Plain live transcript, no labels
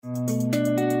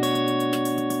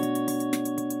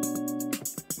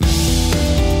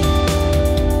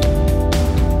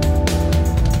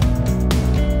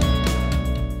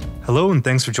Hello, and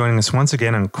thanks for joining us once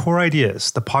again on Core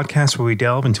Ideas, the podcast where we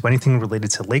delve into anything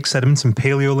related to lake sediments and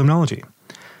paleolimnology.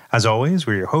 As always,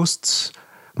 we're your hosts.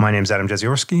 My name's Adam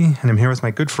Jeziorski, and I'm here with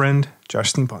my good friend,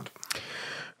 Josh Steampont.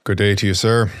 Good day to you,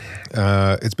 sir.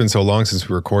 It's been so long since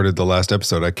we recorded the last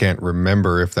episode, I can't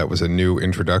remember if that was a new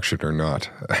introduction or not.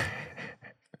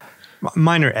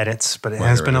 Minor edits, but it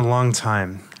has been a long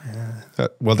time.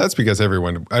 Well, that's because I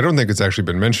don't think it's actually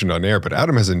been mentioned on air, but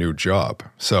Adam has a new job,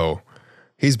 so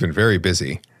he's been very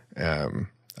busy.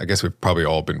 I guess we've probably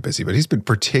all been busy, but he's been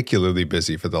particularly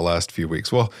busy for the last few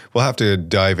weeks. Well, we'll have to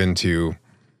dive into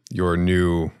your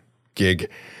new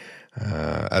gig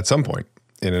at some point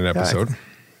in an episode.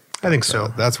 I think so.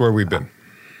 That's where we've been.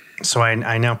 So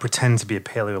I now pretend to be a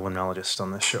paleolimnologist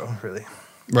on this show, really.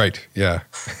 Right, yeah.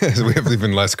 We have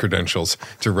even less credentials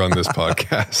to run this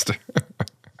podcast.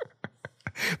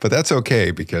 But that's okay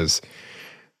because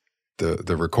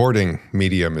the recording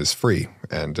medium is free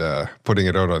and putting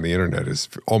it out on the internet is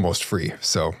almost free.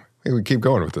 So we keep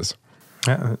going with this.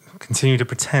 Continue to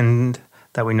pretend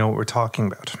that we know what we're talking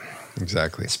about.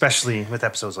 Exactly. Especially with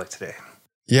episodes like today.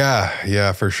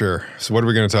 Yeah, for sure. So what are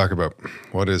we going to talk about?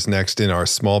 What is next in our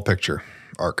small picture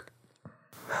arc?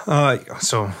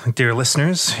 So, dear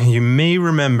listeners, you may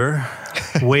remember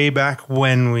way back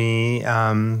when we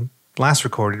last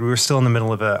recorded, we were still in the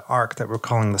middle of an arc that we're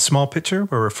calling the small picture,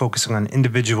 where we're focusing on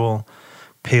individual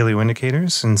paleo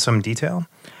indicators in some detail.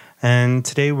 And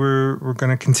today we're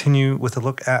going to continue with a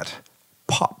look at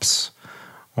POPs,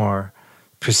 or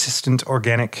persistent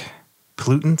organic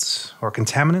pollutants, or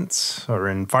contaminants, or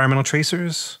environmental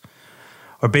tracers,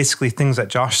 or basically things that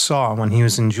Josh saw when he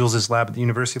was in Jules's lab at the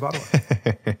University of Ottawa.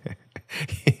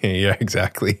 Yeah,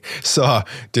 exactly.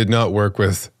 Did not work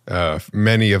with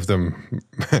many of them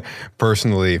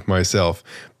personally myself,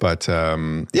 but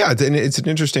it's an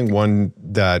interesting one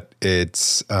that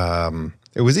it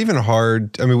was even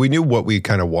hard. I mean, we knew what we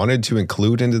kind of wanted to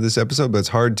include into this episode, but it's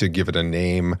hard to give it a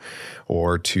name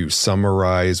or to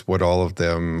summarize what all of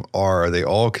them are. Are they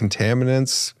all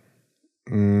contaminants?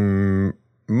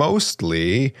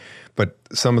 Mostly, but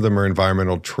some of them are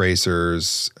environmental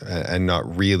tracers and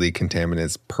not really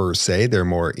contaminants per se. They're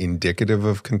more indicative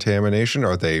of contamination.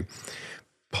 Are they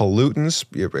pollutants?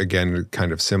 Again,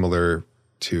 kind of similar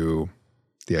to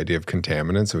the idea of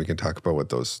contaminants, so we can talk about what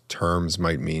those terms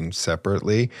might mean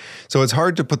separately. So it's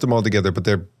hard to put them all together, but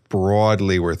they're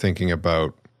broadly, we're thinking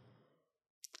about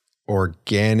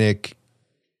organic,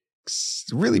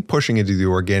 really pushing into the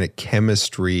organic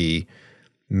chemistry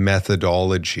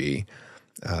methodology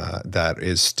that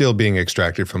is still being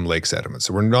extracted from lake sediments.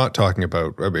 So we're not talking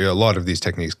about, a lot of these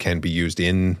techniques can be used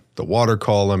in the water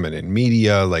column and in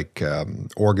media, like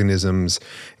organisms,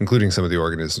 including some of the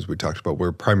organisms we talked about.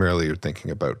 We're primarily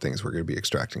thinking about things we're going to be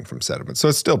extracting from sediments. So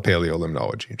it's still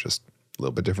paleolimnology, just a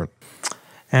little bit different.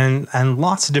 And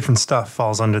lots of different stuff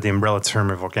falls under the umbrella term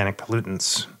of organic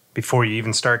pollutants before you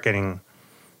even start getting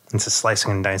into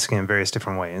slicing and dicing in various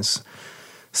different ways.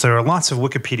 So there are lots of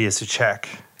Wikipedias to check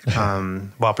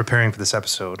while preparing for this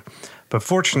episode. But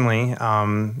fortunately,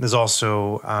 there's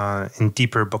also in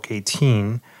Deeper Book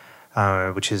 18,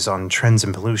 which is on trends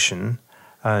in pollution,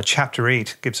 Chapter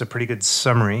 8 gives a pretty good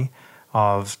summary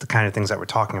of the kind of things that we're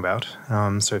talking about.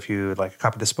 So if you would like a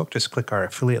copy of this book, just click our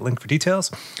affiliate link for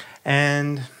details.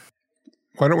 And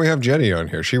why don't we have Jenny on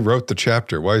here? She wrote the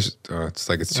chapter. Why is it's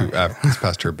like it's too apt. It's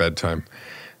past her bedtime.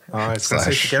 It's going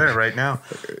to get it right now.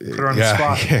 Put her on the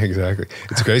spot. Yeah, exactly.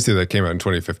 It's crazy that came out in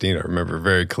 2015. I remember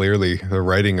very clearly the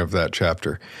writing of that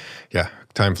chapter. Yeah,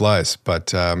 time flies.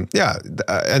 But and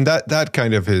that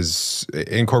kind of is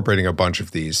incorporating a bunch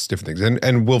of these different things.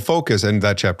 And we'll focus, and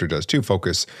that chapter does too,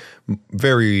 focus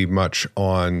very much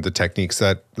on the techniques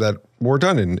that were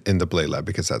done in the Blay Lab,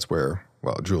 because that's where,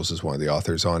 Jules is one of the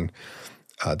authors on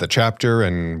the chapter,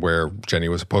 and where Jenny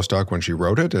was a postdoc when she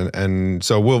wrote it, and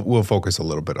so we'll focus a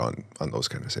little bit on those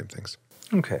kind of same things.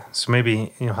 Okay, so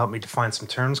maybe help me define some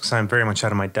terms, because I'm very much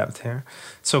out of my depth here.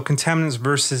 So contaminants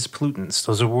versus pollutants;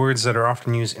 those are words that are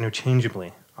often used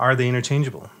interchangeably. Are they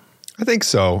interchangeable? I think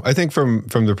so. I think from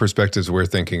the perspectives we're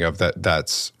thinking of,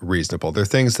 that's reasonable. They're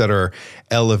things that are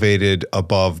elevated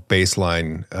above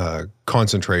baseline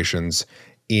concentrations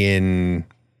in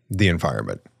the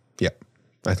environment. Yeah.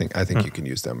 I think you can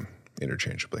use them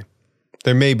interchangeably.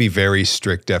 There may be very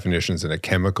strict definitions in a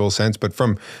chemical sense, but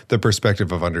from the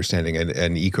perspective of understanding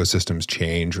an ecosystem's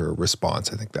change or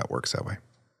response, I think that works that way.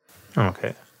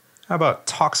 Okay. How about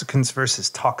toxicants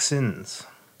versus toxins?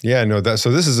 Yeah, no.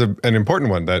 So this is an important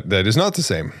one that is not the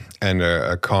same, and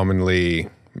a commonly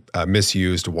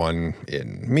misused one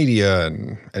in media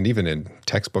and even in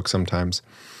textbooks sometimes.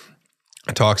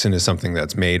 A toxin is something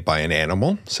that's made by an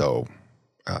animal, so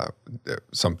a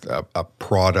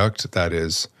product that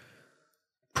is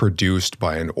produced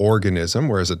by an organism,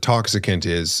 whereas a toxicant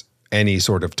is any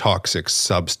sort of toxic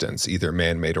substance, either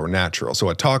man-made or natural. So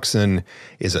a toxin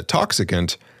is a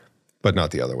toxicant, but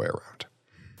not the other way around.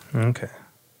 Okay.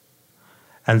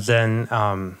 And then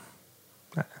now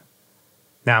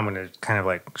I'm going to kind of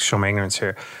like show my ignorance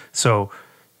here. So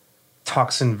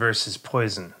toxin versus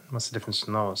poison, what's the difference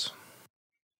in those?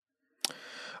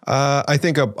 I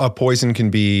think a poison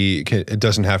it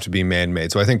doesn't have to be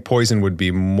man-made. So I think poison would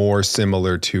be more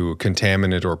similar to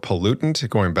contaminant or pollutant,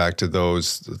 going back to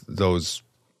those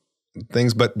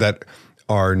things, but that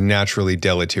are naturally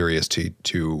deleterious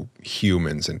to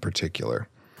humans in particular.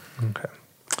 Okay.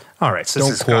 All right. So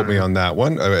don't quote me on that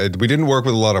one. We didn't work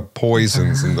with a lot of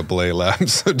poisons in the Blay Lab,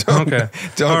 so don't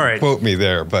quote me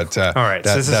there. But all right.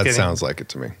 That sounds like it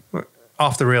to me.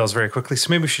 Off the rails very quickly,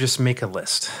 so maybe we should just make a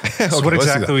list. So what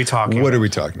exactly are we talking about? What are we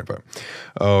talking about?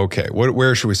 Okay,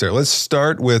 where should we start? Let's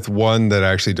start with one that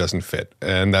actually doesn't fit,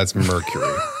 and that's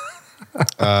mercury.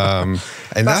 And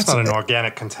that's not an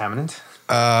organic contaminant.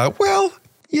 Well,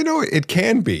 it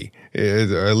can be,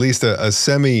 or at least a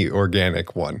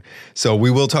semi-organic one. So we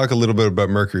will talk a little bit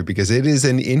about mercury because it is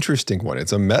an interesting one.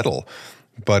 It's a metal,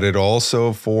 but it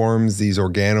also forms these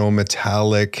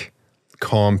organometallic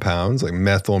compounds like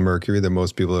methyl mercury that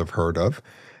most people have heard of.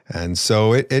 And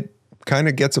so it kind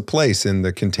of gets a place in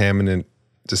the contaminant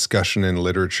discussion in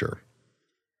literature.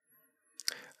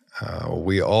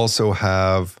 We also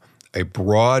have a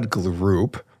broad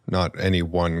group, not any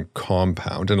one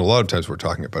compound, and a lot of times we're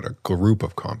talking about a group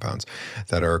of compounds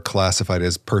that are classified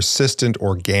as persistent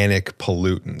organic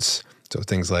pollutants. So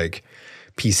things like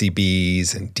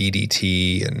PCBs and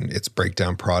DDT and its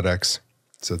breakdown products.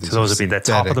 So those would be the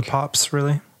top of the pops,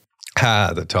 really?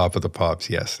 The top of the pops,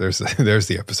 yes. There's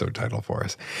the episode title for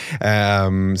us.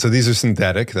 So these are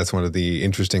synthetic. That's one of the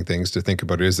interesting things to think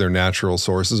about. Is there natural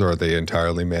sources or are they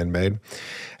entirely man-made?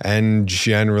 And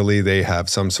generally they have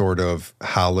some sort of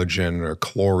halogen or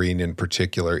chlorine in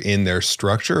particular in their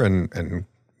structure. And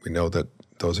we know that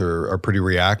those are pretty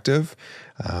reactive,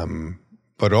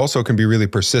 but also can be really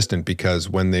persistent because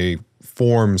when they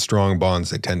form strong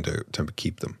bonds, they tend to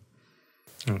keep them.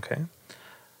 Okay.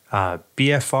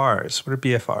 BFRs. What are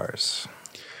BFRs?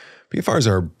 BFRs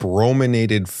are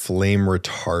brominated flame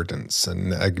retardants,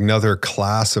 and another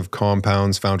class of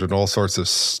compounds found in all sorts of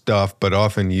stuff, but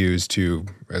often used to,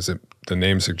 the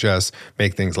name suggests,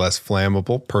 make things less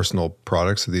flammable, personal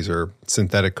products. So these are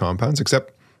synthetic compounds,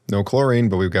 except no chlorine,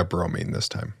 but we've got bromine this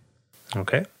time.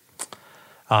 Okay.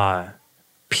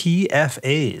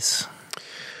 PFAs.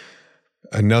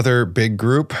 Another big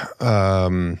group,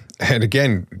 and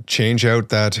again, change out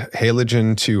that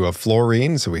halogen to a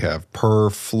fluorine. So we have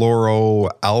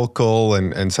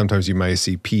perfluoroalkyl, and sometimes you might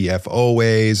see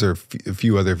PFOAs or a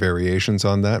few other variations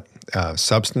on that.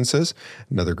 Substances,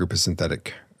 another group of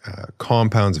synthetic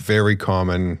compounds, very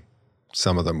common,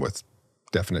 some of them with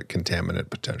definite contaminant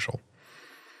potential.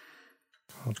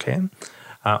 Okay.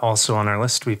 Also on our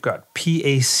list, we've got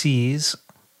PACs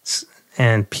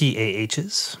and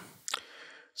PAHs.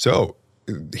 So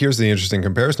here's the interesting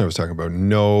comparison I was talking about.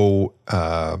 No,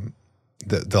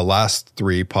 the last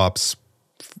three, POPs,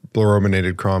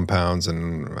 brominated compounds,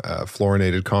 and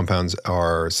fluorinated compounds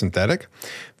are synthetic.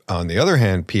 On the other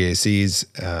hand, PACs,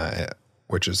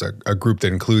 which is a group that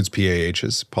includes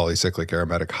PAHs, polycyclic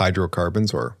aromatic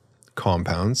hydrocarbons or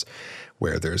compounds,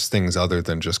 where there's things other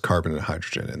than just carbon and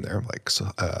hydrogen in there, like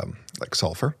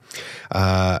sulfur,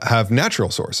 have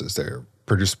natural sources. They're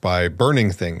produced by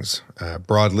burning things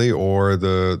broadly, or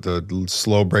the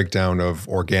slow breakdown of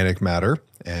organic matter.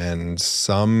 And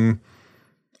some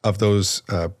of those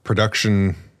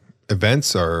production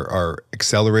events are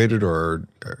accelerated or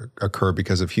occur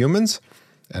because of humans,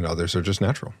 and others are just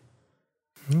natural.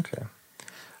 Okay.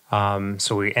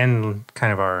 So we end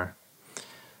kind of our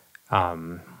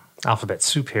alphabet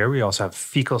soup here. We also have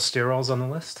fecal sterols on the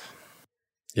list.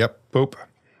 Yep, poop.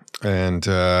 And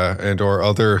or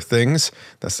other things.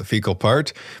 That's the fecal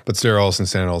part. But sterols and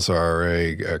stanols are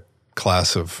a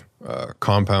class of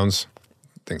compounds,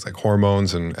 things like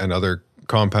hormones and other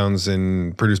compounds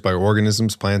produced by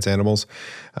organisms, plants, animals,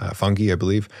 fungi, I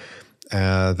believe.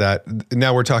 That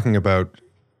now we're talking about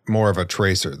more of a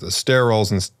tracer. The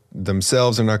sterols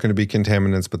themselves are not going to be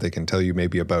contaminants, but they can tell you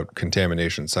maybe about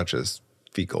contamination such as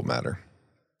fecal matter.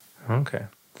 Okay.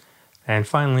 And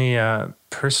finally,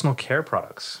 personal care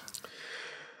products.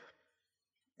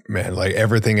 Man, like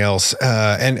everything else.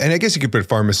 And I guess you could put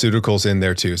pharmaceuticals in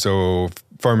there too. So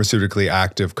pharmaceutically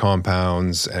active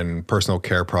compounds and personal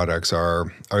care products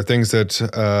are things that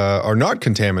are not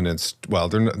contaminants. Well,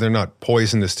 they're not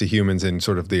poisonous to humans in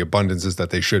sort of the abundances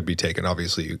that they should be taken.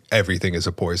 Obviously, everything is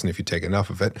a poison if you take enough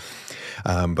of it.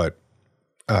 But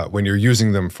when you're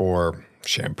using them for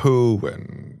shampoo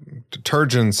and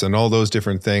detergents and all those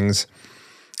different things,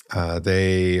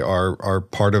 they are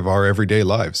part of our everyday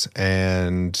lives.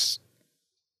 And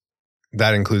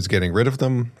that includes getting rid of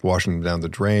them, washing them down the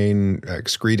drain,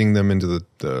 excreting them into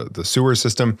the sewer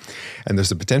system. And there's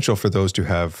the potential for those to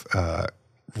have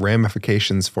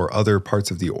ramifications for other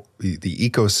parts of the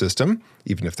ecosystem,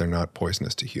 even if they're not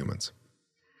poisonous to humans.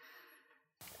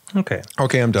 Okay.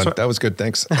 Okay, I'm done. That was good.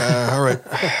 Thanks. All right.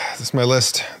 That's my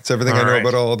list. That's everything I know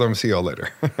about all of them. See y'all later.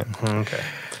 Okay.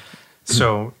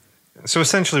 So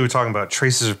essentially we're talking about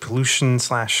traces of pollution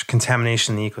 /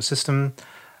 contamination in the ecosystem.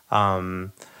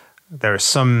 There are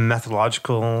some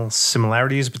methodological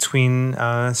similarities between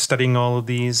studying all of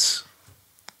these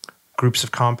groups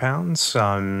of compounds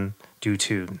due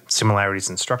to similarities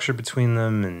in structure between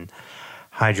them and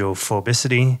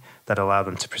hydrophobicity that allow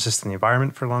them to persist in the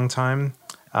environment for a long time.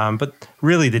 But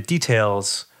really the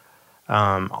details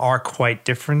are quite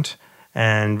different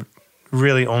and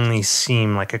really only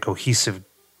seem like a cohesive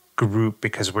group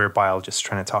because we're biologists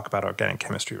trying to talk about organic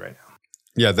chemistry right now.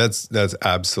 Yeah, that's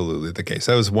absolutely the case.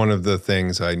 That was one of the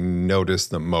things I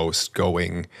noticed the most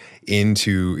going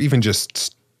into even just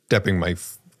stepping my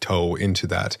toe into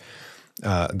that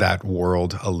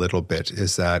world a little bit,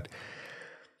 is that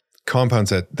compounds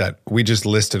that we just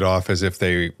listed off as if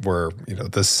they were,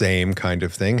 the same kind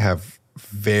of thing have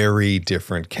very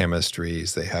different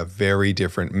chemistries. They have very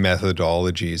different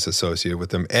methodologies associated with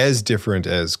them,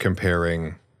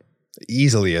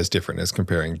 easily as different as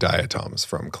comparing diatoms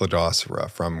from Cladocera,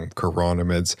 from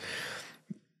chironomids,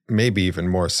 maybe even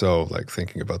more so, like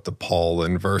thinking about the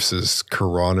pollen versus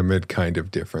chironomid kind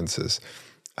of differences.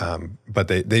 But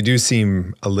they do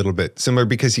seem a little bit similar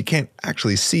because you can't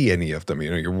actually see any of them.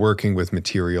 You're working with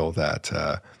material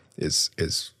that is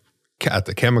at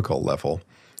the chemical level.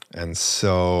 And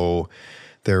so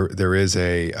there is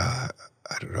I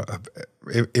don't know,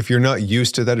 if you're not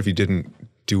used to that, if you didn't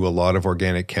do a lot of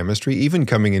organic chemistry, even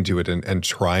coming into it and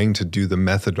trying to do the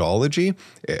methodology,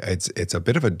 it's a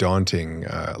bit of a daunting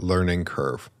learning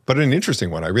curve, but an interesting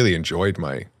one. I really enjoyed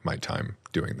my time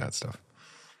doing that stuff.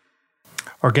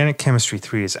 Organic Chemistry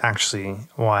 3 is actually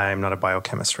why I'm not a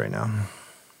biochemist right now.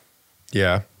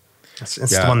 Yeah. It's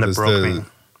the one that broke me.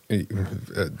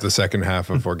 The second half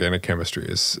of organic chemistry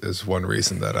is one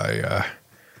reason that I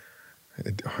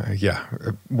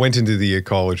went into the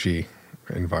ecology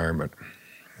environment.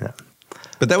 Yeah.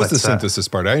 But that was the synthesis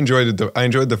part. I enjoyed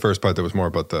the first part that was more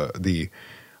about the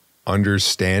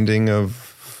understanding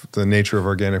of the nature of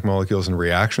organic molecules and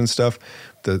reaction stuff.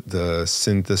 The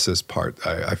synthesis part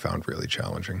I found really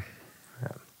challenging.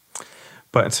 Yeah.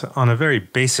 But on a very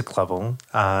basic level,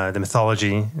 the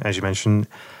mythology, as you mentioned,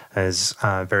 is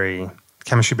very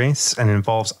chemistry-based and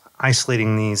involves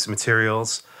isolating these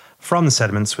materials from the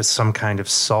sediments with some kind of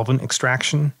solvent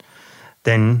extraction,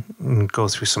 then go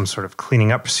through some sort of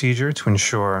cleaning up procedure to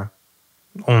ensure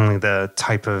only the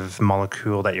type of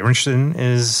molecule that you're interested in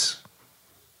is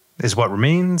what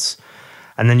remains,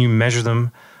 and then you measure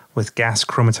them with gas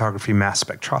chromatography mass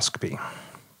spectroscopy.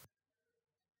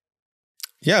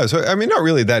 Yeah, so I mean, not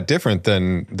really that different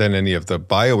than any of the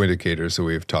bioindicators that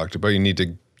we've talked about. You need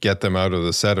to get them out of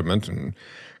the sediment and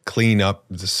clean up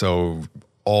so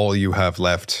all you have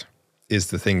left is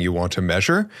the thing you want to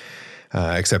measure.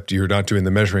 Except you're not doing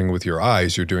the measuring with your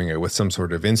eyes, you're doing it with some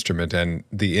sort of instrument. And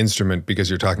the instrument, because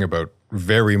you're talking about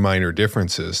very minor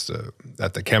differences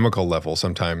at the chemical level,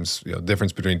 sometimes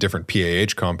difference between different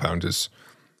PAH compounds is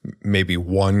maybe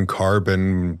 1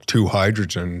 carbon, 2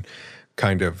 hydrogen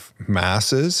kind of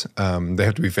masses. They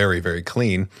have to be very, very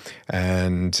clean.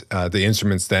 And the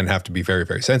instruments then have to be very,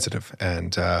 very sensitive.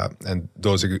 And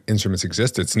those instruments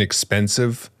exist. It's an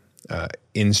expensive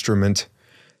instrument,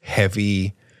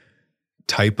 heavy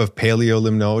type of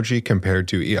paleolimnology compared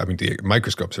to, the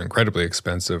microscopes are incredibly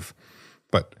expensive,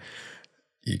 but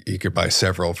you could buy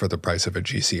several for the price of a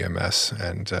GCMS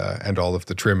and all of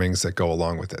the trimmings that go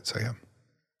along with it. So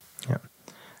yeah.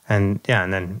 And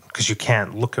then because you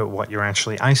can't look at what you're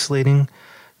actually isolating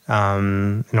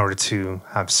in order to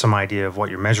have some idea of what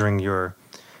you're measuring, your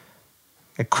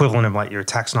equivalent of like your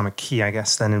taxonomic key, I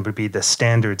guess, then it would be the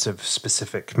standards of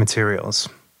specific materials,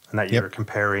 and that you're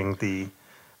comparing the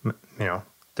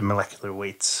molecular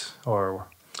weights, or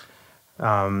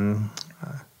I'm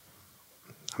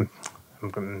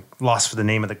lost for the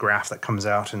name of the graph that comes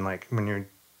out, and like when you're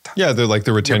Yeah, they're like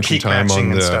the retention time on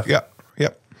the stuff.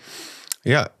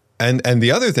 Yeah. And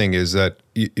the other thing is that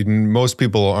most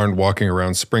people aren't walking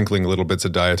around sprinkling little bits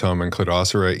of diatom and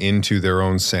Cladocera into their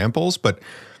own samples, but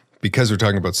because we're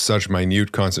talking about such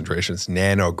minute concentrations,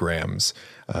 nanograms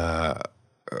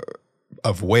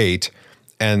of weight,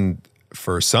 and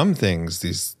for some things,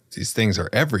 these things are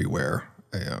everywhere.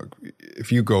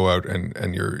 If you go out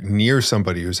and you're near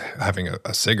somebody who's having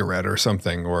a cigarette or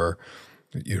something, or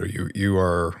you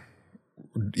are,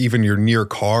 even you're near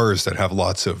cars that have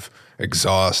lots of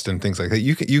exhaust and things like that,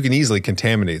 you can easily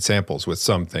contaminate samples with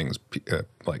some things,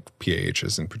 like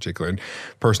PAHs in particular, and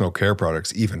personal care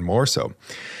products even more so.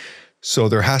 So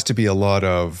there has to be a lot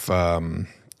of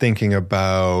thinking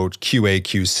about QA,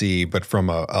 QC, but from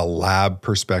a lab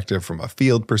perspective, from a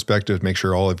field perspective, make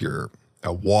sure all of your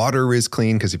water is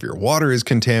clean, because if your water is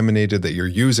contaminated that you're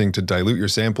using to dilute your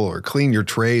sample or clean your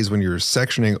trays when you're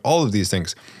sectioning, all of these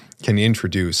things can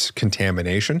introduce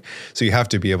contamination. So you have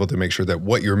to be able to make sure that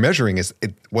what you're measuring is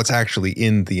what's actually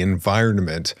in the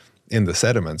environment, in the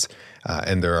sediments.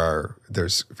 And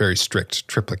there's very strict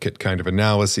triplicate kind of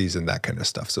analyses and that kind of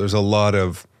stuff. So there's a lot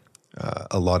of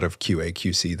QA,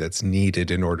 QC that's needed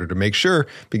in order to make sure,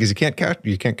 because you can't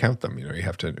count them. You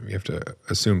have to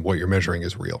assume what you're measuring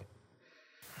is real.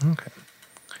 Okay.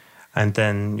 And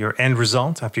then your end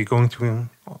result, after you're going through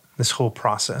this whole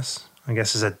process, I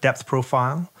guess, is a depth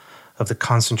profile of the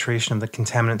concentration of the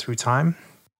contaminant through time.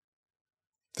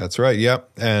 That's right. Yep.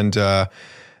 And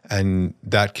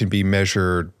that can be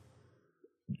measured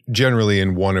generally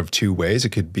in one of two ways. It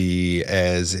could be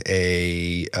as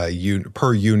a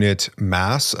per unit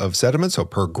mass of sediment, so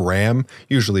per gram,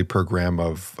 usually per gram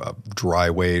of dry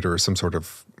weight or some sort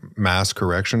of mass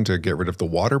correction to get rid of the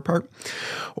water part,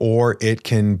 or it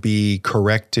can be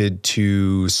corrected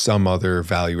to some other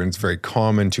value, and it's very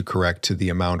common to correct to the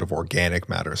amount of organic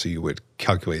matter. So you would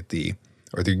calculate the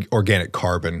organic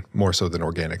carbon more so than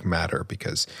organic matter,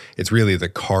 because it's really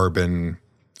the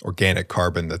organic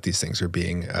carbon that these things are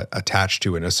being attached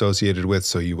to and associated with.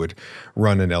 So you would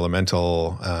run an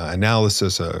elemental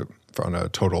analysis on a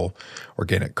total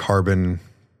organic carbon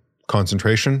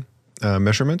concentration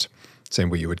measurement. Same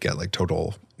way you would get like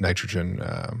total nitrogen,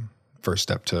 first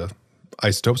step to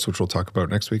isotopes, which we'll talk about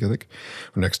next week, I think,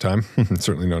 or next time,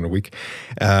 certainly not in a week.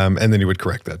 And then you would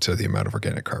correct that to the amount of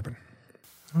organic carbon.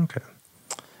 Okay.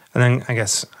 And then I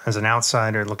guess as an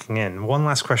outsider looking in, one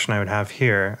last question I would have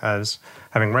here, as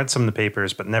having read some of the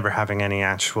papers, but never having any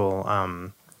actual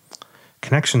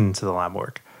connection to the lab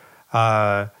work,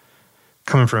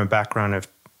 coming from a background of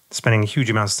spending huge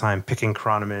amounts of time picking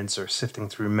chironomids or sifting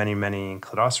through many, many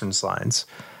cladoceran slides,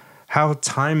 how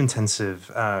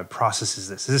time-intensive process is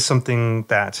this? Is this something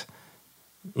that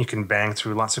you can bang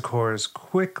through lots of cores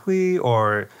quickly,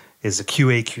 or is a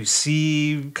QA,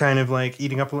 QC kind of like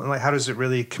eating up? Like, how does it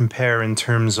really compare in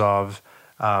terms of,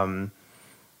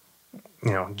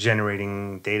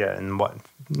 generating data and what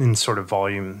in sort of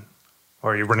volume?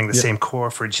 Or are you running the same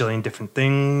core for a jillion different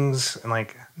things? And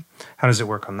like, how does it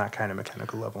work on that kind of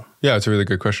mechanical level? Yeah, it's a really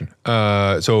good question.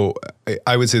 So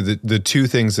I would say that the two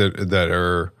things that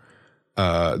are,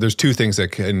 there's two things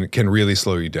that can really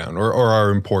slow you down or are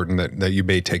important that you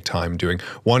may take time doing.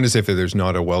 One is if there's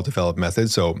not a well-developed method.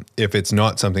 So if it's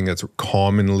not something that's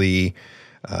commonly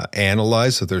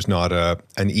analyzed, so there's not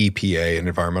an EPA, an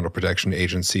Environmental Protection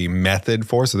Agency method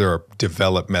for, so there are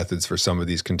developed methods for some of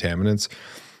these contaminants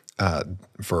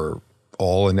for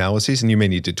all analyses, and you may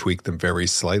need to tweak them very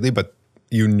slightly, but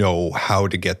you know how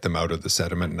to get them out of the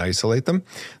sediment and isolate them.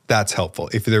 That's helpful.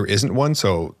 If there isn't one,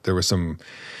 so there was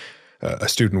a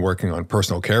student working on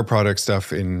personal care product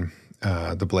stuff in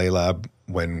the Blay lab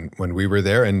when we were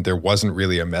there, and there wasn't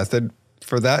really a method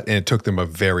for that, and it took them a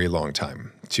very long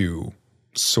time to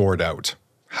sort out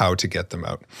how to get them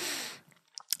out.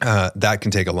 That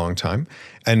can take a long time.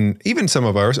 And even some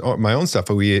of my own stuff,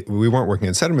 we weren't working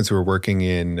in sediments, we were working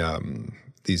in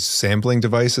these sampling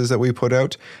devices that we put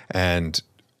out, and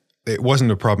it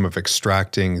wasn't a problem of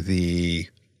extracting the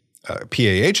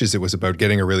PAHs, it was about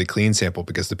getting a really clean sample,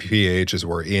 because the PAHs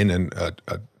were in an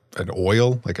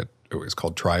oil, it was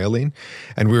called trialine,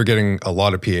 and we were getting a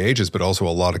lot of PAHs, but also a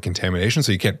lot of contamination,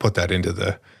 so you can't put that into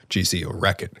the GC or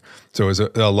wreck it. So it was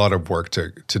a lot of work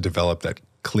to develop that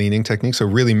cleaning technique. So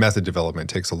really method development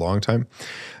takes a long time.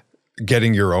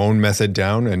 Getting your own method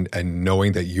down and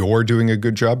knowing that you're doing a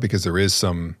good job, because there is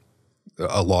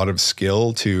a lot of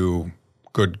skill to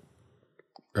good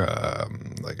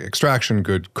like extraction,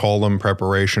 good column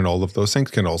preparation, all of those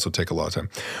things can also take a lot of time.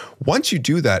 Once you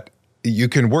do that, you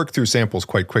can work through samples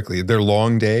quite quickly. They're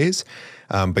long days,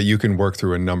 but you can work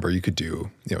through a number. You could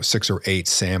do 6 or 8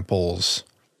 samples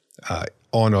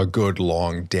on a good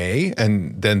long day,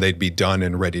 and then they'd be done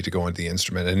and ready to go into the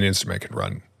instrument. And an instrument can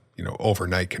run,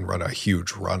 overnight can run a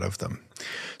huge run of them.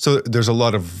 So there's a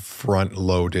lot of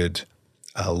front-loaded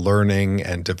learning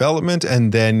and development,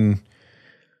 and then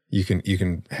you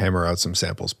can hammer out some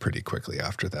samples pretty quickly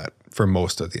after that for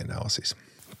most of the analyses.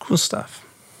 Cool stuff.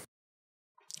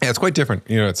 Yeah, it's quite different.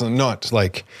 It's not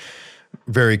like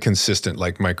very consistent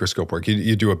like microscope work.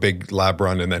 You do a big lab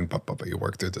run and then you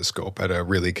work through the scope at a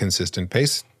really consistent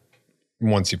pace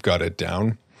once you've got it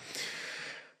down.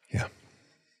 Yeah.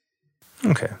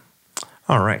 Okay.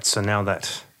 All right. So now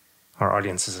that our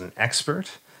audience is an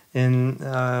expert in,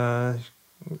 are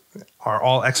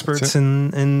all experts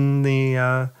in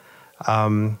the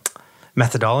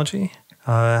methodology?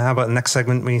 How about the next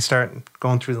segment we start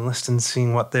going through the list and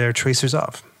seeing what they're tracers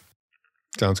of?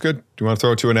 Sounds good. Do you want to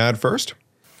throw it to an ad first?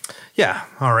 Yeah.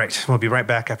 All right. We'll be right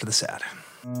back after this ad.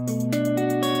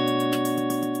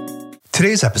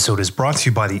 Today's episode is brought to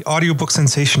you by the audiobook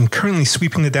sensation currently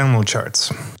sweeping the download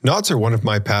charts. Knots are one of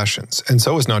my passions, and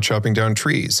so is not chopping down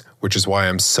trees, which is why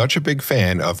I'm such a big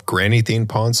fan of Granny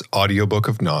Theanpont's audiobook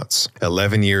of Knots.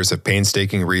 11 years of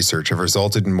painstaking research have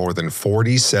resulted in more than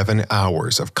 47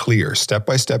 hours of clear,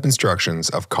 step-by-step instructions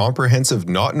of comprehensive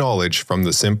knot knowledge from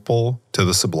the simple to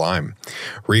the sublime.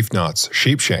 Reef knots,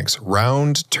 sheepshanks,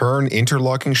 round, turn,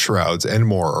 interlocking shrouds, and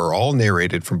more are all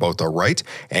narrated from both a right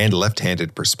and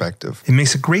left-handed perspective. It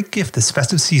makes a great gift this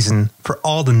festive season for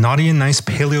all the naughty and nice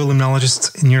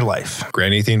paleolimnologists in your life.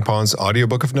 Granny Theanpont's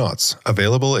audiobook of Knots,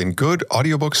 available in good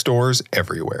audiobook stores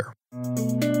everywhere.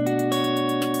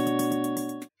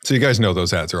 So you guys know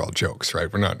those ads are all jokes, right?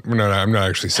 I'm not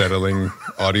actually settling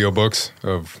audiobooks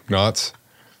of Knots.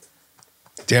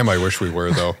 Damn, I wish we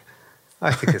were though.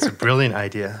 I think it's a brilliant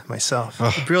idea myself.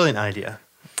 A brilliant idea.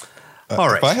 All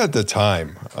right. If I had the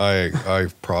time, I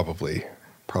probably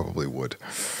would.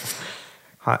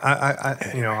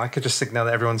 I could just think now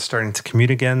that everyone's starting to commute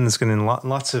again, there's going to be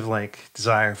lots of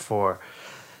desire for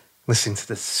listening to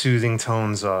the soothing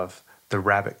tones of the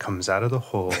rabbit comes out of the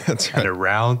hole and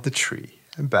around the tree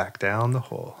and back down the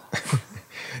hole.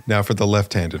 Now for the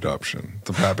left-handed option.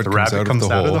 The rabbit comes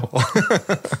out of the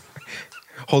hole.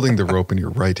 Holding the rope in your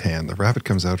right hand. The rabbit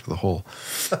comes out of the hole.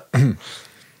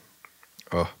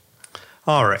 Oh.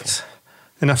 All right.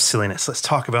 Enough silliness. Let's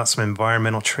talk about some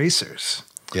environmental tracers.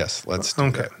 Yes, let's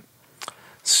do that.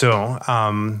 So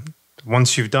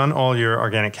once you've done all your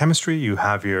organic chemistry, you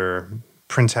have your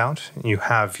printout, you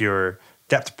have your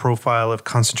depth profile of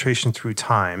concentration through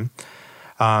time.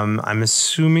 I'm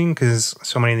assuming, because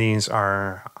so many of these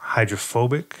are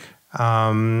hydrophobic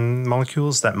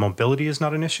molecules, that mobility is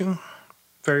not an issue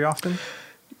very often?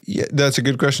 Yeah, that's a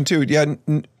good question too. Yeah,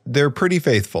 they're pretty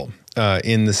faithful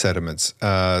in the sediments.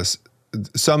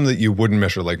 Some that you wouldn't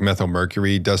measure, like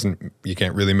methylmercury, you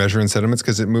can't really measure in sediments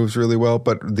because it moves really well.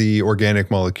 But the organic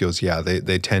molecules, yeah,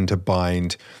 they tend to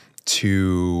bind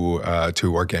to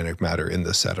organic matter in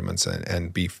the sediments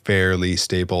and be fairly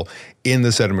stable in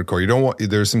the sediment core.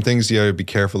 There's some things you gotta be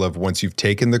careful of once you've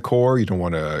taken the core. You don't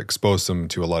want to expose them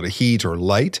to a lot of heat or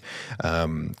light.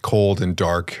 Cold and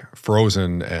dark,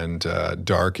 frozen and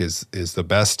dark is the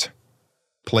best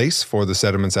place for the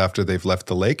sediments after they've left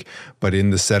the lake. But in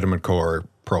the sediment core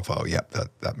profile, yeah,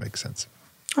 that makes sense.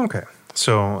 Okay,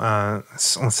 so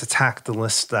let's attack the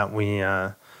list that we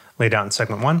laid out in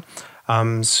segment 1.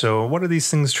 So what are these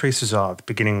things traces of,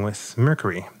 beginning with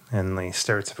mercury and the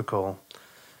stereotypical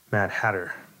Mad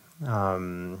Hatter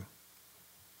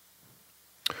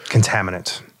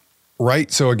contaminant?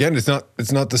 Right. So again, it's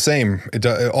not the same.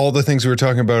 All the things we were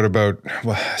talking about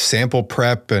sample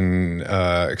prep and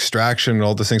extraction,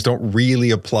 all those things don't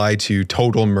really apply to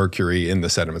total mercury in the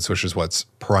sediments, which is what's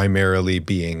primarily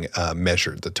being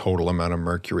measured, the total amount of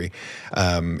mercury.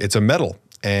 It's a metal.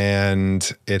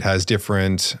 And it has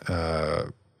different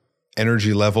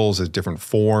energy levels, at different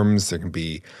forms. There can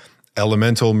be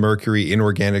elemental mercury,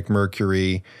 inorganic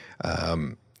mercury,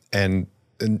 and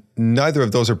neither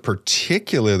of those are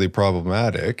particularly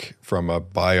problematic from a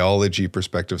biology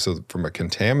perspective. So from a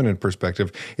contaminant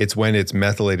perspective, it's when it's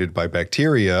methylated by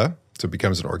bacteria, so it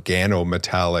becomes an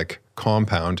organometallic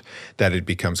compound, that it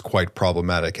becomes quite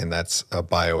problematic, and that's a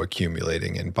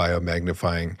bioaccumulating and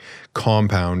biomagnifying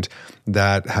compound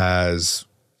that has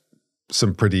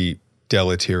some pretty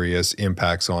deleterious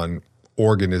impacts on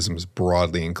organisms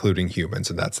broadly, including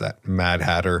humans, and that's that Mad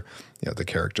Hatter, the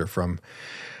character from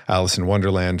Alice in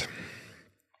Wonderland,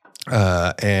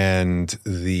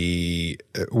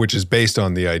 which is based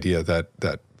on the idea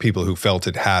that people who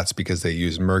felted hats because they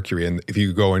used mercury. And if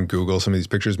you go and Google some of these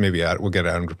pictures, maybe we'll get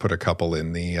Adam to put a couple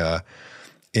in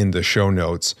the show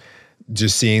notes.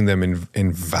 Just seeing them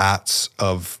in vats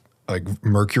of like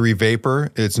mercury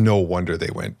vapor, it's no wonder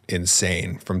they went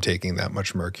insane from taking that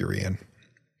much mercury in.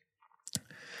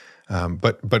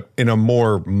 But in a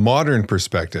more modern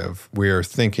perspective, we are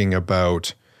thinking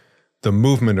about the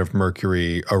movement of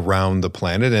mercury around the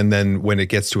planet. And then when it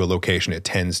gets to a location, it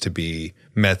tends to be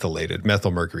methylated.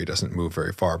 Methyl mercury doesn't move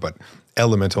very far, but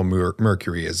elemental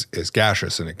mercury is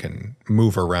gaseous and it can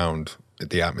move around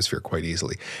the atmosphere quite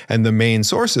easily. And the main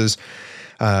sources,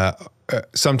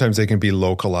 sometimes they can be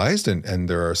localized, and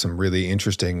there are some really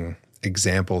interesting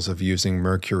examples of using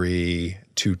mercury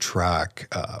to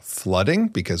track flooding,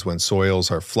 because when soils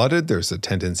are flooded, there's a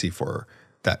tendency for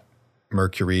that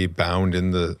mercury bound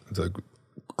in the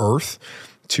earth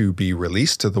to be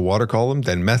released to the water column,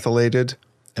 then methylated,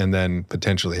 and then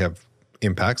potentially have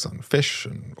impacts on fish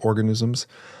and organisms.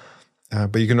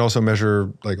 But you can also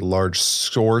measure like large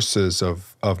sources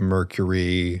of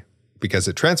mercury. Because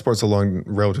it transports a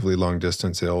relatively long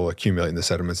distance, it'll accumulate in the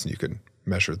sediments, and you can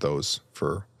measure those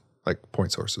for like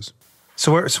point sources.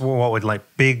 So what would like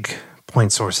big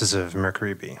point sources of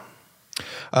mercury be?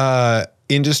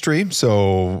 Industry,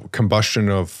 so combustion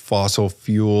of fossil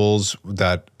fuels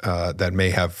that may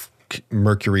have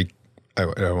mercury. I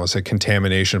don't want to say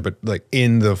contamination, but like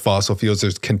in the fossil fuels,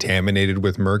 there's contaminated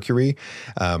with mercury.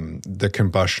 The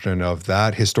combustion of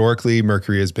that, historically,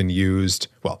 mercury has been used,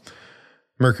 well,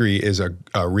 mercury is a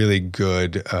really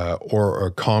good or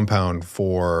a compound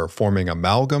for forming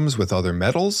amalgams with other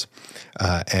metals.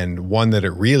 And one that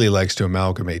it really likes to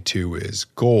amalgamate to is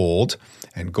gold.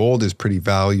 And gold is pretty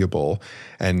valuable.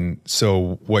 And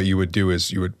so what you would do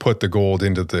is you would put the gold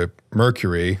into the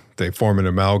mercury. They form an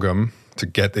amalgam to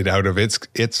get it out of its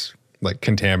like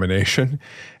contamination.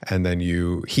 And then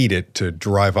you heat it to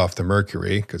drive off the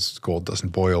mercury, because gold doesn't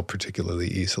boil particularly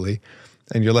easily.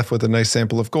 And you're left with a nice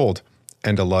sample of gold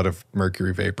and a lot of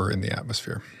mercury vapor in the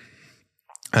atmosphere.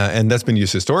 And that's been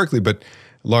used historically, but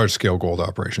large-scale gold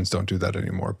operations don't do that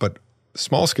anymore. But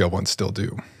small-scale ones still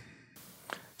do.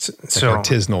 So like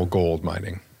artisanal gold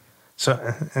mining. So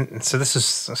this is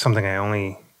something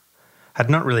I had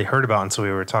not really heard about until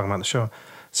we were talking about the show.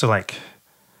 So like,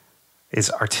 is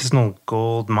artisanal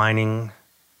gold mining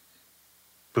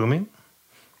booming?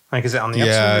 Like, is it on the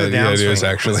upswing or the downswing? Yeah, it is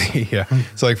actually. Yeah.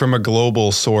 So like from a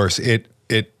global source,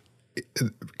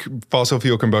 fossil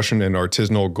fuel combustion and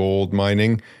artisanal gold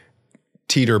mining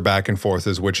teeter back and forth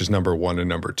as which is number one and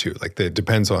number two. Like it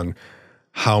depends on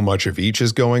how much of each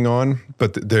is going on,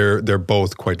 but they're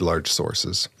both quite large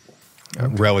sources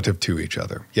relative to each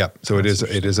other. Yeah, so it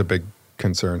is a big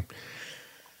concern.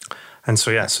 And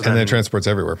so then it transports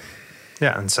everywhere.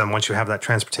 Yeah, and so once you have that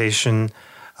transportation,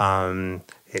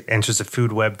 it enters the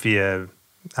food web via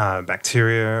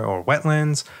bacteria or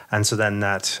wetlands, and so then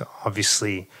that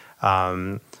obviously,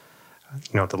 the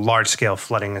large scale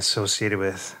flooding associated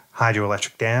with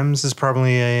hydroelectric dams is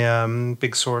probably a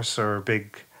big source or a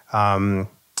big,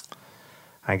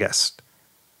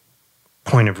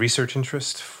 point of research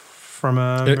interest from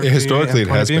a historically it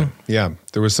has been. Yeah,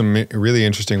 there was some really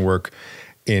interesting work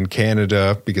in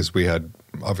Canada because we had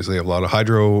obviously a lot of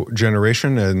hydro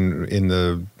generation, and in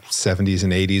the 70s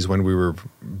and 80s when we were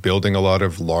building a lot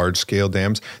of large scale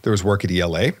dams, there was work at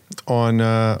ELA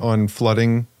on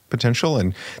flooding potential,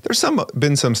 and there's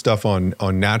been some stuff on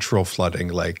natural flooding,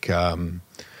 like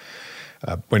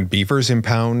when beavers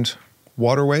impound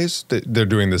waterways, they're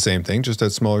doing the same thing, just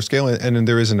at smaller scale, and then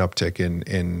there is an uptick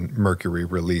in mercury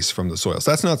release from the soils.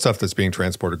 That's not stuff that's being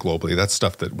transported globally. That's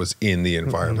stuff that was in the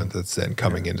environment that's then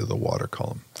coming into the water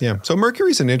column. Yeah, so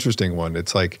mercury's an interesting one.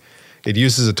 It's like it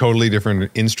uses a totally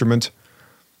different instrument.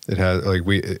 It has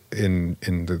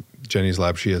in Jenny's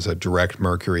lab, she has a direct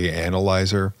mercury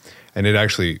analyzer, and it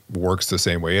actually works the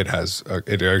same way. It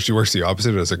actually works the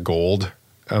opposite. It has a gold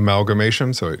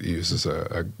amalgamation, so it uses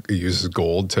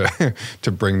gold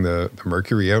to bring the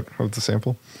mercury out of the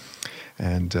sample,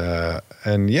 and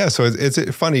yeah, so it's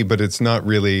funny, but it's not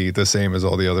really the same as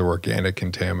all the other organic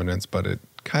contaminants, but it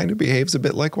kind of behaves a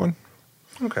bit like one.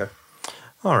 Okay,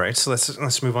 all right, so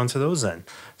let's move on to those then.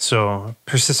 So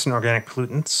persistent organic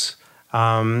pollutants,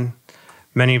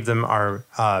 many of them are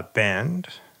banned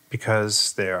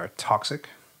because they are toxic.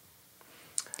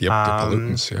 Yep, the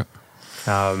pollutants.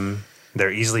 Yeah. They're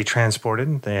easily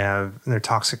transported. They're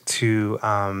toxic to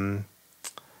the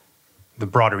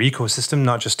broader ecosystem,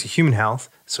 not just to human health,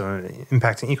 so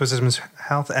impacting ecosystems'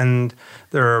 health, and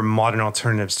there are modern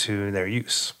alternatives to their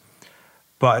use.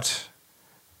 But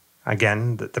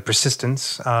again, the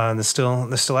persistence, they're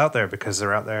still out there because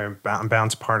they're out there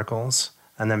bound to particles,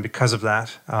 and then because of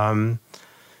that, and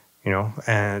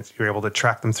you're able to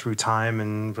track them through time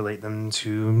and relate them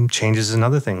to changes in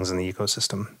other things in the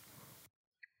ecosystem.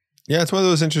 Yeah, it's one of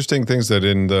those interesting things that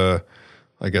in the,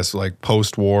 I guess, like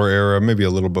post-war era, maybe a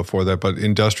little before that, but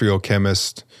industrial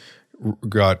chemists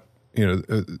got,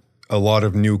 a lot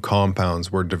of new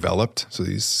compounds were developed. So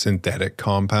these synthetic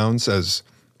compounds, as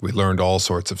we learned all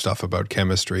sorts of stuff about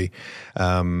chemistry.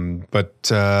 But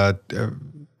a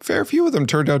fair few of them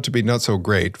turned out to be not so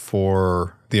great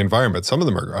for the environment. Some of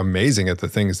them are amazing at the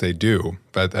things they do,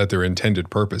 but at their intended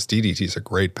purpose. DDT is a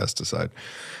great pesticide.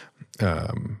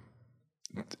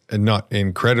 And not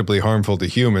incredibly harmful to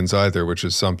humans either, which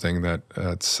is something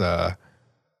that's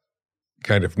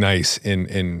kind of nice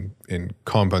in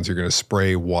compounds you're going to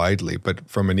spray widely. But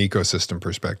from an ecosystem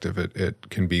perspective, it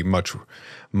can be much,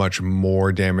 much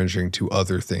more damaging to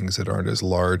other things that aren't as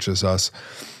large as us.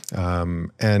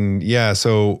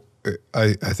 So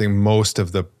I think most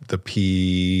of the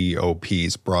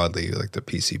POPs broadly, like the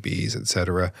PCBs, et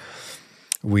cetera,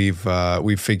 we've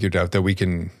figured out that we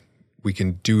can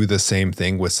do the same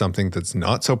thing with something that's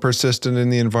not so persistent in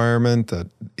the environment, that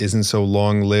isn't so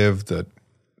long-lived, that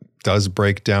does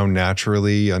break down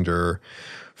naturally under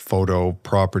photo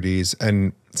properties.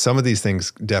 And some of these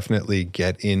things definitely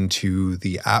get into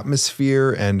the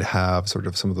atmosphere and have sort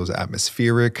of some of those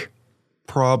atmospheric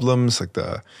problems, like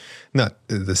not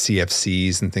the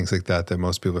CFCs and things like that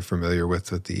most people are familiar with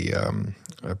the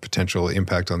potential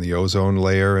impact on the ozone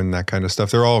layer and that kind of stuff.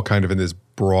 They're all kind of in this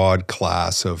broad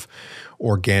class of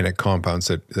organic compounds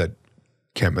that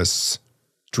chemists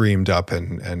dreamed up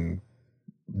and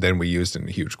then we used in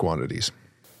huge quantities.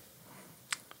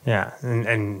 Yeah,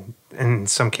 and in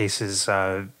some cases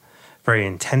very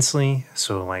intensely.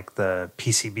 So like the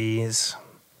PCBs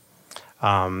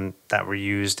that were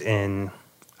used in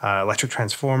electric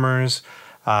transformers,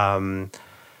 were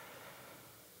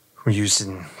used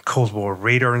in Cold War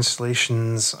radar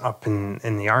installations up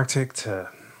in the Arctic to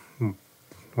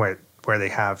where they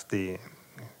have the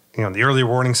early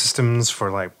warning systems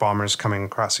for like bombers coming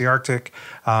across the Arctic.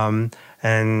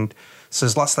 And so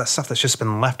there's lots of that stuff that's just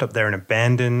been left up there and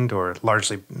abandoned or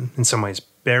largely in some ways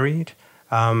buried.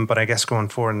 But I guess going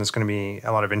forward, there's going to be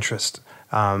a lot of interest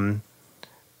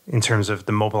in terms of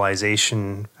the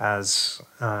mobilization as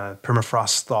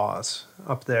permafrost thaws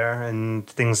up there, and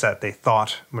things that they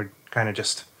thought were kind of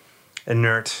just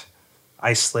inert,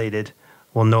 isolated,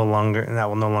 will no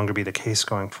longer be the case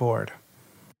going forward.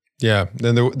 Yeah,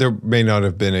 then there may not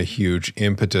have been a huge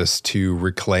impetus to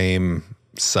reclaim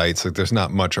sites. Like there's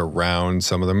not much around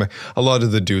some of them. A lot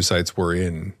of the DO sites were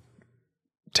in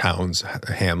towns,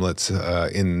 hamlets,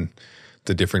 in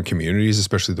the different communities,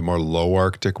 especially the more low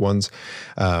Arctic ones.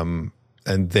 And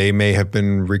they may have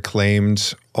been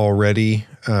reclaimed already,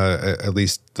 at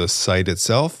least the site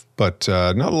itself, but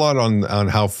not a lot on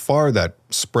how far that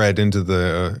spread into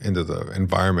the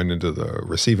environment, into the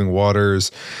receiving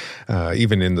waters,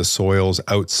 even in the soils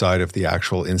outside of the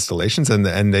actual installations.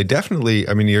 And they definitely,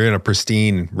 I mean, you're in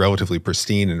a relatively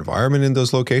pristine environment in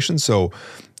those locations. So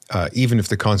even if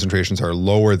the concentrations are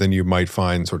lower than you might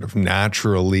find sort of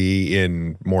naturally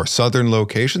in more southern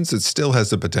locations, it still has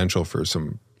the potential for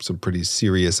some pretty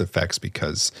serious effects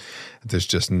because there's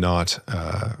just not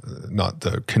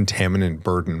the contaminant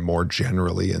burden more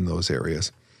generally in those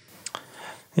areas.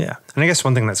 Yeah, and I guess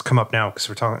one thing that's come up now, because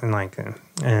we're talking like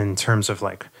in terms of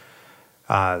like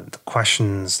the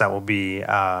questions that will be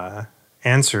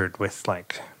answered with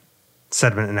like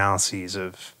sediment analyses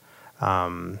of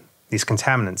these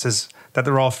contaminants, is that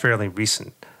they're all fairly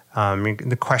recent.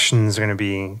 The questions are going to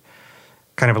be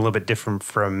kind of a little bit different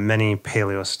from many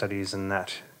paleo studies in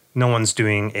that no one's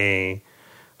doing a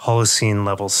Holocene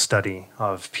level study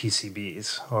of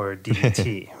PCBs or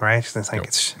DDT, right? It's like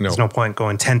there's no point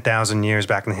going 10,000 years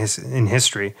back in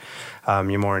history.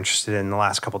 You're more interested in the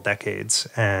last couple decades,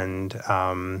 and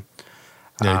you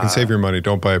can save your money.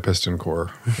 Don't buy a piston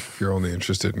core if you're only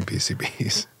interested in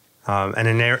PCBs.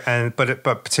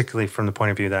 But particularly from the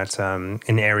point of view that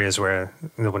in areas where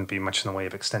there wouldn't be much in the way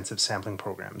of extensive sampling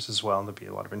programs as well, there'd be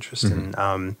a lot of interest in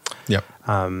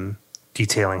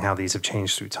detailing how these have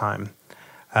changed through time.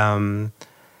 And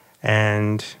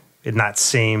in that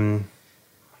same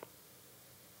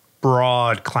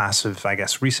broad class of, I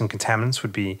guess, recent contaminants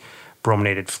would be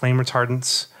brominated flame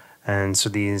retardants. And so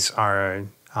these are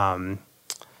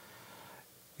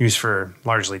used for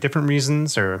largely different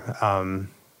reasons, or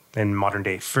in modern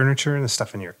day furniture, the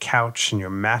stuff in your couch and your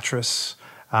mattress.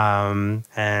 And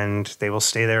they will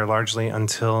stay there largely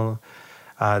until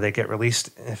they get released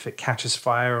if it catches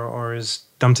fire or is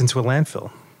dumped into a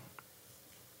landfill.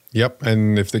 Yep,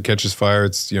 and if it catches fire,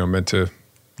 it's meant to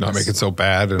not make it so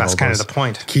bad. And that's kind of the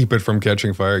point. Keep it from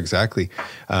catching fire, exactly.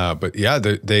 But yeah,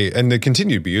 they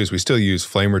continue to be used. We still use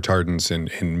flame retardants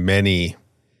in many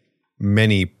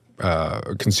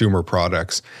consumer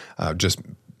products, just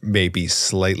maybe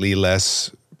slightly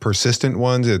less persistent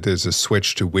ones. There's a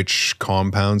switch to which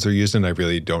compounds are used, and I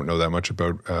really don't know that much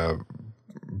about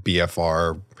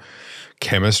BFR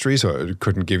chemistry, so I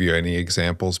couldn't give you any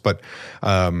examples. But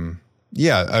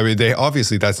yeah, I mean,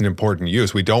 that's an important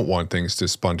use. We don't want things to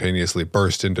spontaneously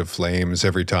burst into flames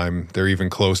every time they're even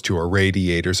close to a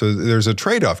radiator. So there's a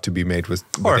trade-off to be made with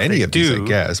any of these, I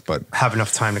guess. But have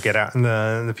enough time to get out, and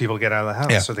the people get out of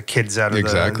the house, or the kids out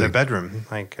of the bedroom.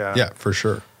 Yeah, for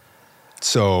sure.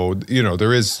 So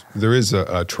there is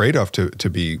a trade-off to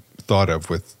be thought of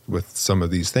with some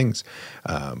of these things,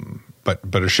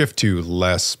 but a shift to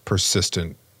less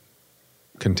persistent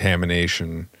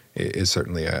contamination is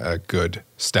certainly a good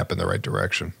step in the right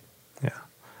direction. Yeah,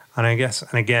 and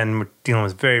again, we're dealing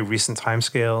with very recent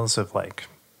timescales of like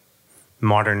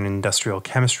modern industrial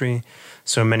chemistry.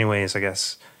 So in many ways, I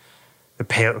guess the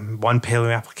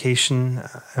paleo application,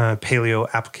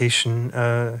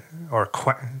 or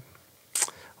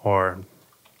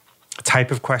a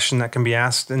type of question that can be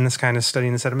asked in this kind of study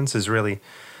in the sediments is really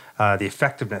the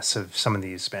effectiveness of some of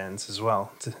these bands as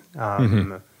well.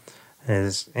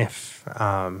 Is if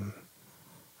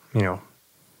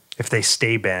if they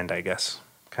stay banned, I guess,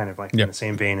 kind of like in the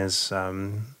same vein as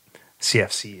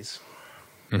CFCs.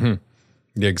 Mm-hmm.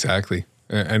 Yeah, exactly.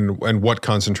 And what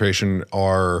concentration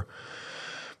are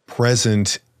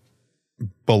present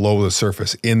below the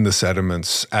surface in the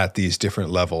sediments at these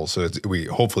different levels. So we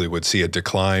hopefully would see a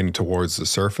decline towards the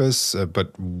surface,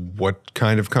 but what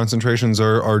kind of concentrations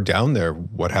are down there?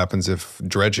 What happens if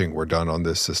dredging were done on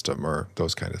this system, or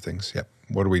those kind of things? Yeah.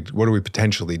 What are we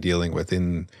potentially dealing with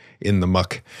in the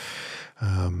muck?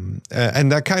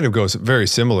 And that kind of goes very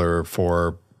similar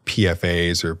for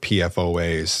PFAs or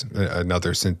PFOAs,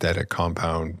 another synthetic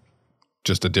compound,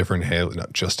 just a different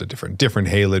different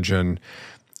halogen.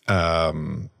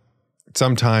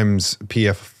 Sometimes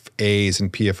PFAs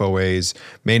and PFOAs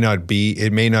may not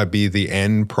be the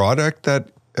end product that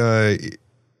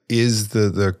is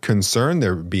the concern.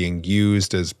 They're being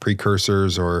used as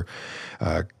precursors or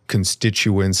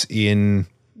constituents in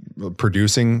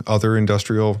producing other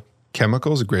industrial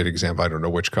chemicals. A great example, I don't know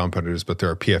which compound it is, but there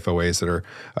are PFOAs that are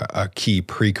a key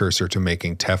precursor to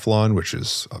making Teflon, which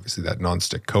is obviously that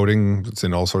nonstick coating that's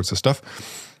in all sorts of stuff.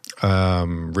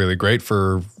 Really great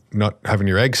for not having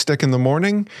your eggs stick in the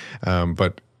morning,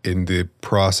 but in the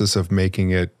process of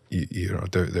making it,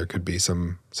 there could be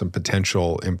some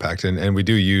potential impact, and we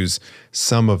do use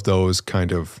some of those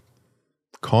kind of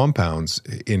compounds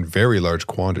in very large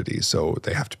quantities, so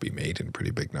they have to be made in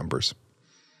pretty big numbers.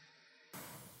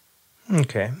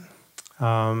 Okay,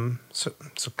 so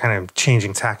kind of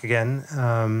changing tack again,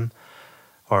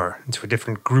 or into a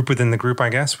different group within the group, I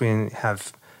guess. We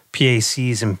have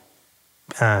PACs and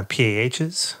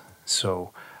PAHs.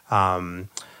 So I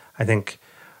think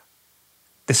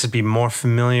this would be more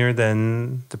familiar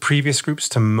than the previous groups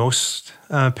to most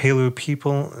paleo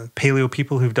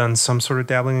people who've done some sort of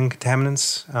dabbling in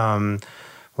contaminants.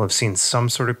 Will have seen some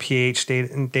sort of pH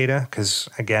data because,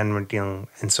 again, we're dealing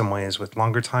in some ways with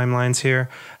longer timelines here.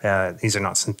 These are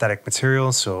not synthetic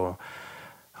materials, so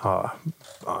I'm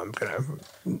going to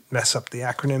mess up the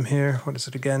acronym here. What is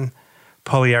it again?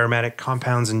 Polyaromatic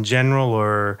compounds in general,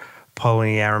 or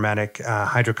polyaromatic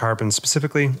hydrocarbons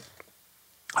specifically.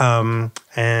 And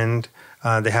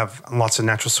they have lots of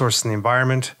natural sources in the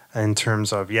environment in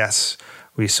terms of, yes,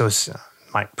 we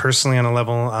like personally on a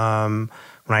level,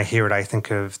 when I hear it, I think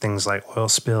of things like oil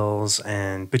spills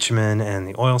and bitumen and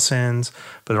the oil sands,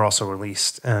 but they're also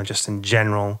released just in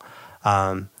general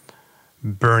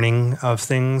burning of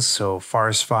things, so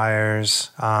forest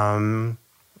fires, and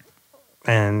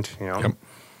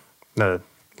the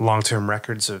long-term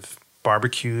records of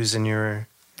barbecues in your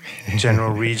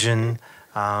general region.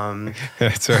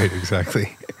 That's right,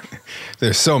 exactly.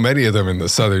 There's so many of them in the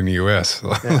southern U.S.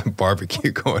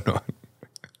 Barbecue going on.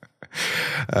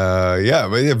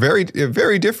 But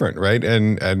very different, right?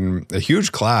 And a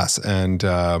huge class, and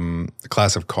a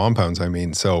class of compounds. I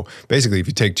mean, so basically, if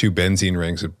you take two benzene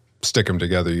rings and stick them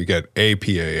together, you get a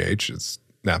PAH. It's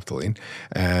naphthalene,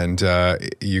 and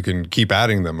you can keep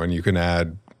adding them, and you can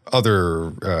add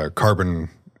other carbon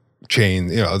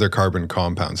chain, other carbon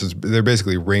compounds. They're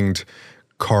basically ringed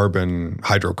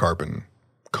hydrocarbon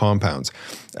compounds,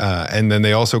 and then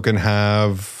they also can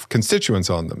have constituents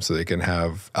on them, so they can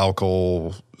have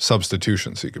alkyl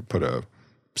substitution. So you could put a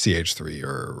CH3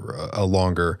 or a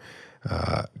longer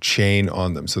chain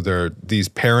on them. So there are these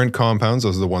parent compounds;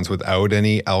 those are the ones without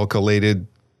any alkylated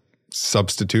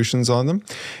substitutions on them,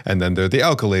 and then they're the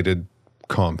alkylated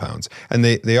compounds, and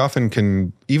they often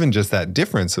can, even just that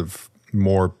difference of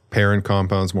more parent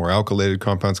compounds, more alkylated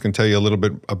compounds, can tell you a little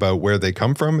bit about where they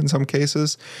come from in some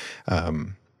cases.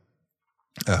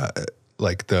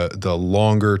 Like the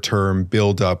longer term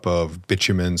buildup of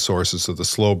bitumen sources, so the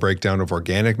slow breakdown of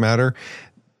organic matter,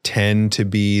 tend to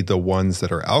be the ones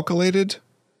that are alkylated,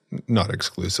 not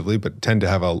exclusively, but tend to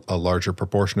have a larger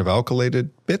proportion of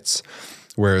alkylated bits,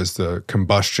 whereas the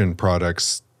combustion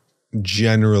products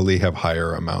generally have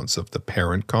higher amounts of the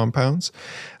parent compounds.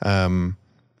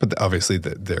 But obviously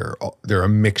they're a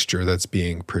mixture that's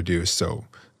being produced. So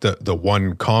the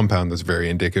one compound that's very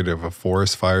indicative of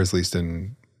forest fires, at least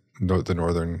in the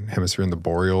northern hemisphere in the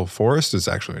boreal forest, is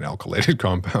actually an alkylated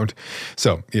compound.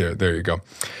 So yeah, there you go.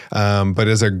 But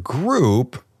as a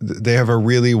group, they have a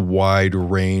really wide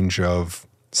range of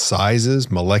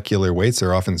sizes, molecular weights.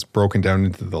 They're often broken down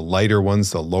into the lighter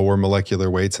ones, the lower molecular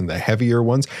weights, and the heavier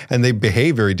ones. And they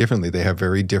behave very differently. They have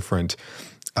very different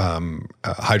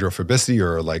hydrophobicity,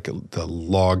 or like the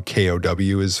log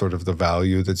KOW is sort of the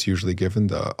value that's usually given,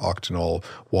 the octanol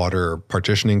water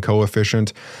partitioning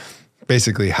coefficient.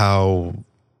 Basically how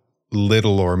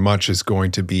little or much is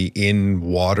going to be in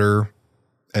water,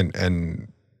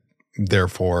 and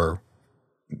therefore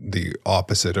the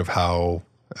opposite of how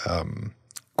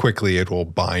quickly it will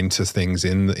bind to things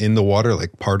in the water,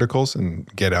 like particles,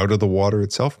 and get out of the water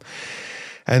itself.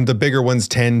 And the bigger ones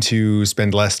tend to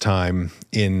spend less time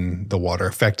in the water.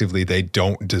 Effectively, they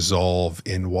don't dissolve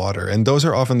in water. And those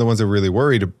are often the ones that we're really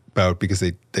worried about, because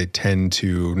they tend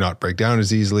to not break down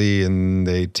as easily, and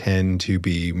they tend to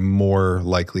be more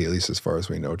likely, at least as far as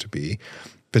we know, to be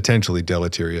potentially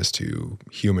deleterious to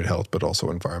human health, but also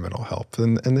environmental health.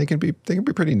 And they can be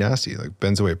pretty nasty. Like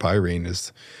benzoate pyrene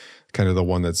is kind of the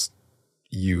one that's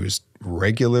used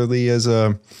regularly as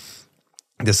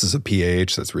this is a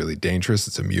PAH that's really dangerous.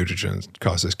 It's a mutagen. It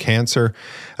causes cancer.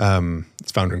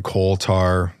 It's found in coal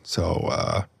tar.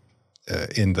 So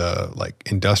in the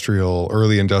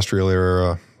early industrial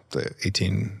era,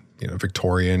 the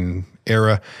Victorian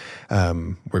era,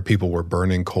 where people were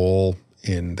burning coal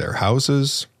in their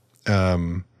houses,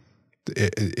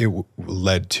 it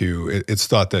led to, it's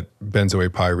thought that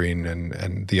benzoate pyrene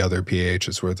and the other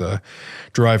PAHs were the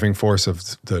driving force of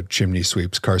the chimney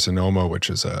sweeps carcinoma, which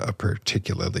is a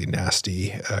particularly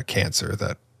nasty cancer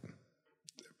that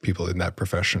people in that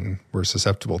profession were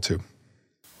susceptible to.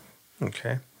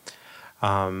 Okay.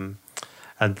 And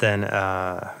then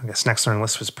I guess next on our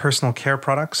list was personal care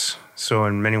products. So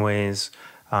in many ways,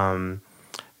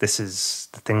 this is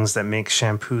the things that make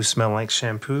shampoo smell like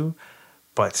shampoo,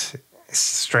 but it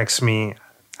strikes me,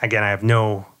 again, I've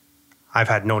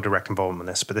had no direct involvement in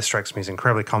this, but this strikes me as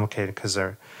incredibly complicated, because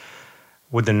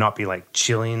would there not be like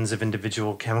jillions of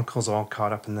individual chemicals all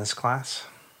caught up in this class?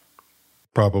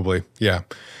 Probably, yeah.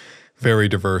 Very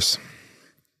diverse.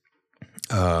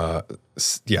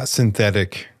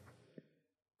 Synthetic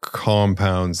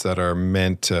compounds that are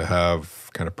meant to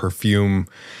have kind of perfume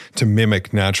to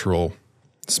mimic natural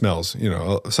smells.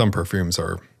 Some perfumes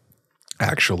are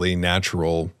actually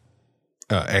natural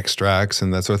extracts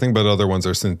and that sort of thing, but other ones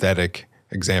are synthetic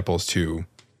examples to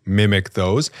mimic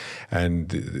those, and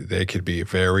they could be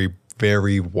very,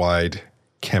 very wide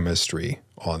chemistry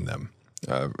on them.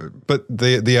 But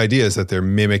the idea is that they're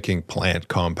mimicking plant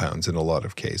compounds in a lot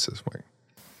of cases.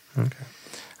 Okay.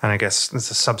 And I guess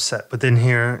there's a subset within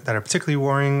here that are particularly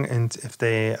worrying, and if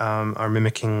they are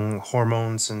mimicking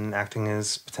hormones and acting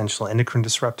as potential endocrine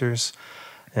disruptors.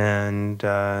 And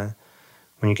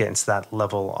when you get into that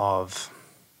level of,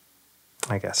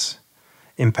 I guess,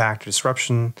 impact or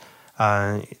disruption,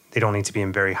 they don't need to be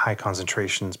in very high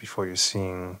concentrations before you're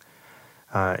seeing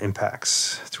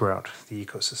impacts throughout the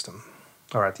ecosystem,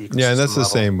 or at the ecosystem and that's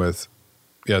level.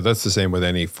 that's the same with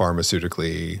any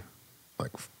pharmaceutically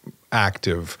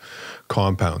active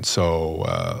compound. So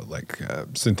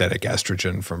synthetic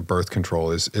estrogen from birth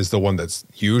control is the one that's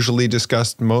usually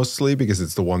discussed mostly, because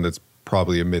it's the one that's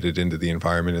probably emitted into the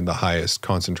environment in the highest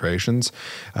concentrations,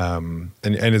 and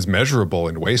is measurable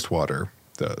in wastewater,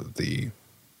 the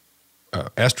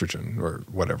estrogen, or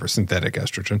whatever, synthetic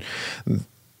estrogen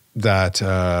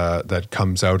that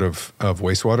comes out of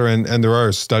wastewater. And there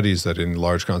are studies that in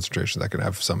large concentrations that can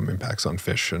have some impacts on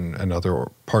fish and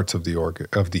other parts of the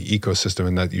ecosystem,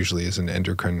 and that usually is an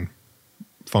endocrine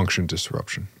function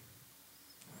disruption.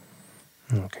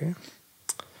 Okay.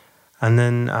 And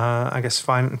then I guess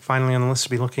finally on the list,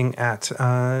 we'll be looking at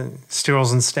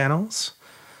sterols and stanols.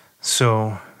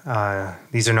 So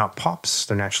these are not POPs.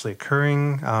 They're naturally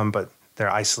occurring, but their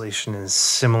isolation is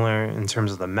similar in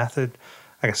terms of the method.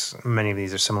 I guess many of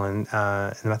these are similar in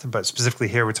the method, but specifically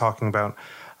here we're talking about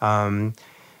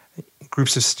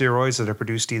groups of steroids that are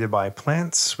produced either by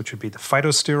plants, which would be the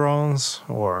phytosterols,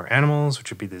 or animals,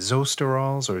 which would be the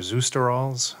zoosterols or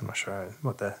zoosterols. I'm not sure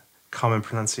what the common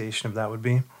pronunciation of that would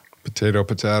be. Potato.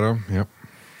 Yep.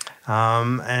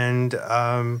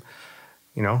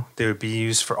 They would be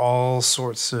used for all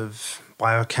sorts of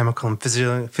biochemical and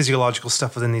physiological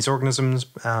stuff within these organisms.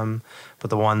 But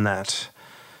the one that,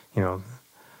 the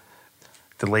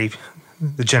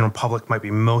general public might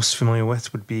be most familiar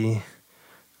with would be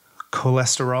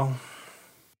cholesterol.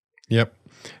 Yep.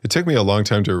 It took me a long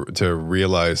time to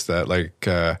realize that,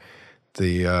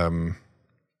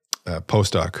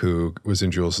 postdoc who was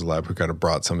in Jules' lab who kind of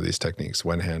brought some of these techniques,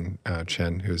 Wenhan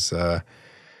Chen, who's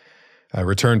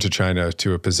returned to China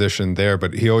to a position there,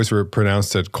 but he always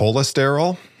pronounced it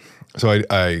cholesterol. So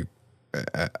I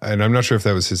and I'm not sure if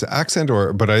that was his accent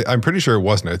but I'm pretty sure it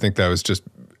wasn't. I think that was just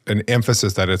an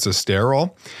emphasis that it's a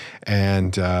sterol.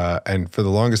 And for the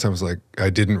longest time I was like,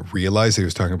 I didn't realize he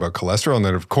was talking about cholesterol. And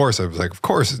then of course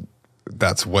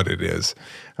that's what it is.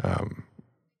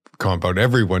 Compound.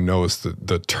 Everyone knows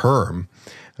the term,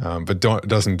 but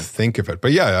doesn't think of it.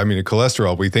 But yeah, I mean,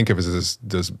 cholesterol, we think of it as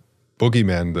this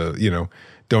boogeyman,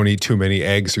 don't eat too many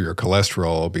eggs or your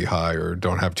cholesterol will be high, or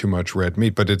don't have too much red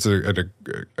meat. But it's an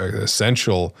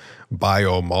essential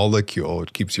biomolecule.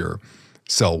 It keeps your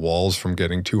cell walls from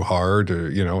getting too hard,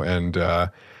 and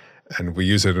we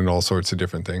use it in all sorts of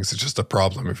different things. It's just a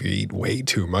problem if you eat way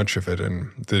too much of it,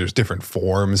 and there's different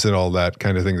forms and all that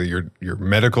kind of thing that your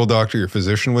medical doctor, your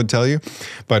physician would tell you.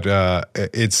 But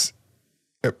it's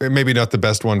maybe not the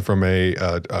best one from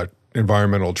a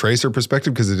environmental tracer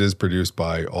perspective, because it is produced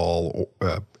by all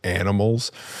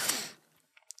animals,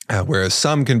 whereas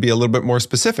some can be a little bit more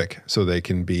specific. So they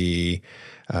can be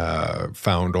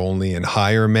found only in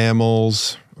higher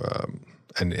mammals,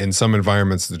 and in some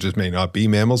environments that just may not be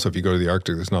mammals. So if you go to the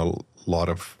Arctic, there's not a lot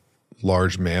of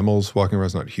large mammals walking around.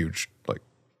 It's not huge like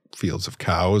fields of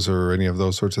cows or any of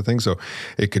those sorts of things. So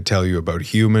it could tell you about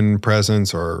human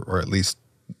presence, or at least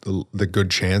the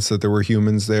good chance that there were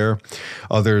humans there.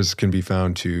 Others can be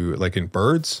found like in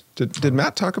birds. Did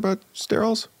Matt talk about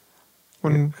sterols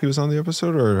when he was on the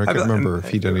episode, or I can't remember if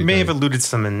he did anything. May have alluded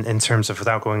to them in terms of,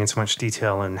 without going into much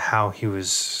detail, and how he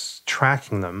was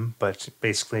tracking them. But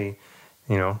basically,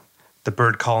 the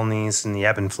bird colonies and the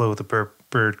ebb and flow of the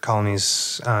bird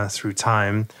colonies through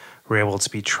time were able to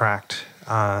be tracked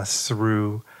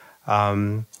through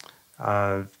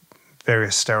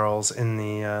various sterols in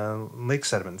the lake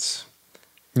sediments.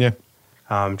 Yeah.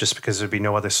 Just because there'd be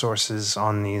no other sources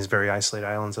on these very isolated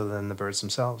islands other than the birds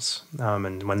themselves.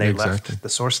 And when they left, the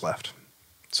source left.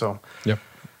 So, yep.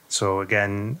 So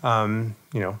again,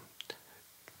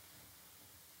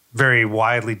 very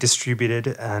widely distributed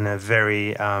and a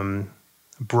very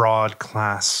broad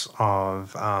class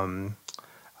of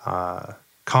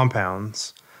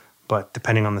compounds, but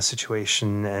depending on the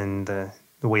situation and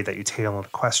the way that you tailor a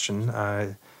question,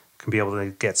 can be able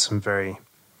to get some very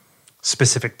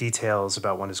specific details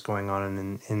about what is going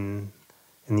on in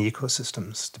the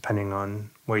ecosystems, depending on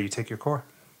where you take your core.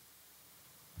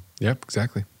 Yep,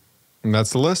 exactly. And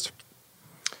that's the list.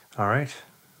 All right.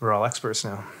 We're all experts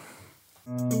now.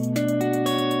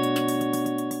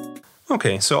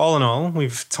 Okay, so all in all,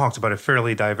 we've talked about a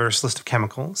fairly diverse list of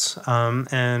chemicals,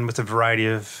 and with a variety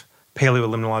of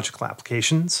paleolimnological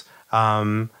applications.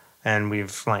 And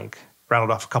we've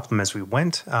rattled off a couple of them as we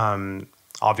went.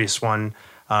 Obvious one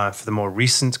for the more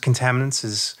recent contaminants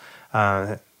is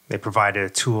they provide a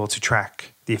tool to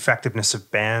track the effectiveness of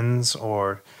bans,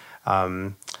 or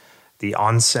the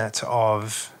onset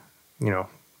of,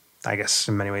 I guess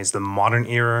in many ways the modern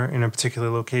era in a particular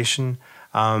location,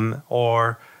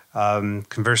 or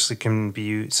conversely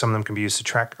some of them can be used to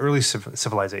track early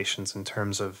civilizations in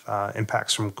terms of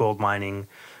impacts from gold mining,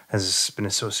 has been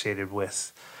associated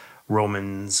with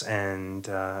Romans and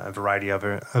a variety of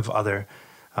other,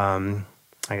 I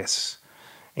guess,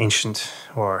 ancient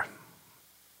or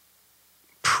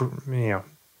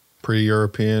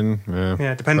pre-European.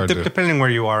 Yeah, depending where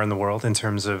you are in the world in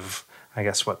terms of, I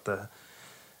guess,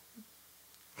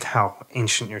 how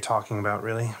ancient you're talking about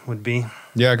really would be.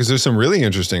 Yeah, because there's some really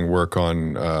interesting work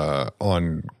on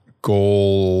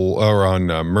gold or on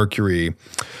mercury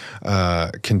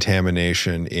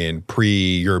contamination in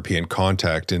pre-European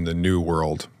contact in the New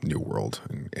World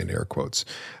in air quotes,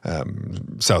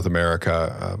 South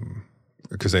America,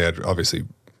 because they had obviously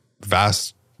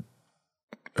vast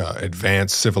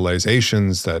advanced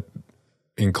civilizations that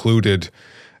included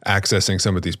accessing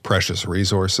some of these precious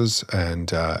resources,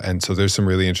 and so there's some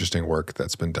really interesting work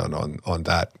that's been done on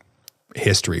that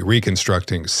history,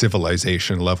 reconstructing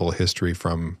civilization level history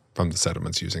from the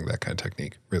sediments using that kind of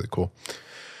technique. Really cool.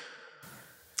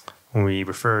 We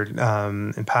referred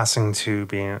in passing to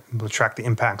being able to track the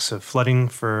impacts of flooding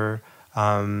for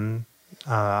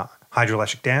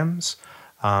hydroelectric dams.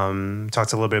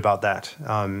 Talked a little bit about that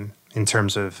in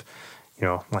terms of,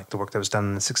 like the work that was done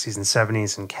in the 60s and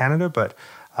 70s in Canada. But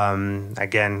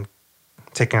again,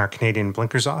 taking our Canadian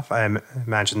blinkers off, I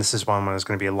imagine this is one where there's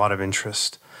going to be a lot of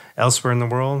interest elsewhere in the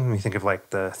world. When you think of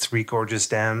like the Three Gorges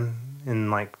Dam in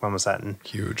when was that?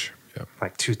 Huge. Yeah.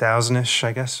 Like 2000-ish,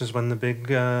 I guess, is when the big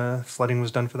flooding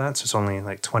was done for that. So it's only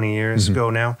like 20 years ago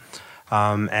now.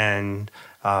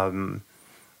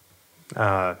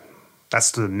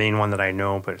 That's the main one that I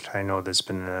know, but I know there's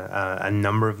been a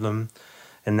number of them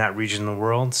in that region of the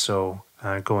world. So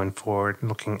going forward,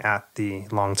 looking at the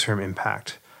long-term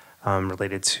impact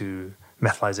related to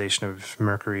methylization of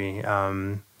mercury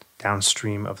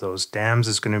downstream of those dams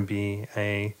is going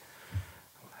to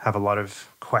have a lot of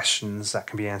questions that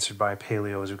can be answered by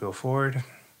paleo as we go forward.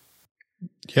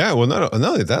 Yeah, well, not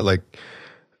only that,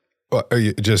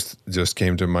 it just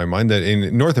came to my mind that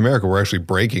in North America, we're actually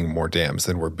breaking more dams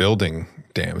than we're building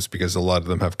dams because a lot of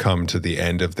them have come to the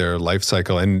end of their life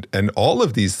cycle. And all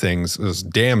of these things, those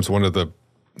dams, one of the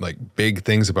big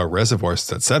things about reservoirs,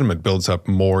 that sediment builds up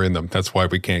more in them. That's why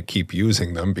we can't keep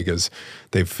using them, because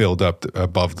they've filled up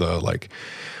above the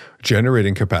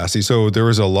generating capacity. So there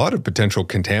was a lot of potential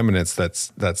contaminants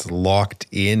that's locked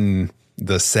in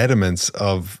the sediments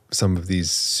of some of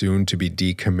these soon to be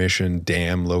decommissioned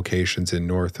dam locations in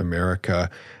North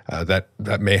America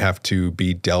that may have to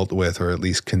be dealt with, or at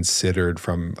least considered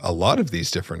from a lot of these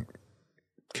different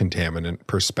contaminant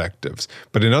perspectives.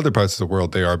 But in other parts of the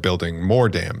world, they are building more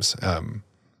dams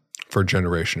for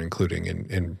generation, including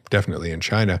in definitely in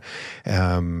China.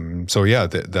 So yeah,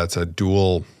 that's a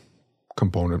dual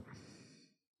component.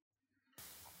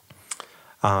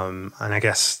 And I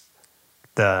guess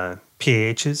the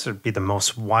PAHs would be the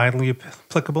most widely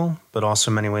applicable, but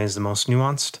also in many ways the most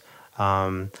nuanced.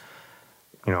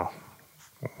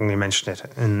 We mentioned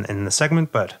it in the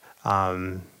segment, but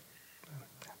in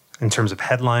terms of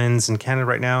headlines in Canada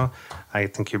right now, I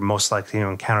think you're most likely to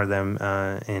encounter them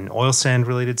in oil sand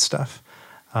related stuff.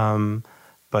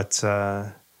 But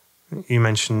you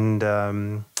mentioned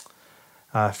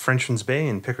Frenchman's Bay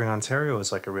in Pickering, Ontario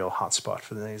is like a real hotspot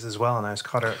for these as well, and I was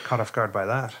caught off guard by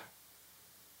that.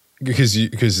 Because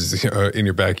in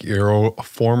your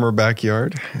former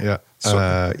backyard, yeah,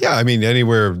 yeah. I mean,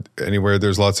 anywhere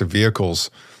there's lots of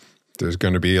vehicles, there's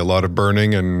going to be a lot of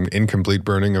burning and incomplete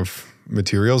burning of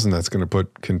materials, and that's going to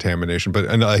put contamination. But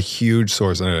a huge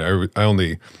source, and I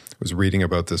only was reading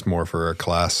about this more for a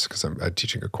class because I'm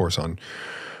teaching a course on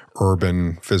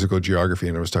urban physical geography,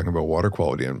 and I was talking about water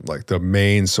quality, and the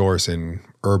main source in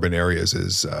urban areas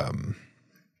is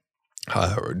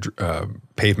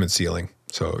pavement sealing.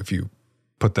 So if you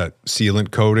put that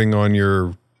sealant coating on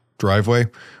your driveway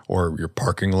or your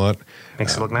parking lot,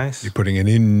 makes it look nice. You're putting in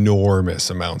enormous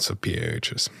amounts of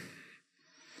PAHs.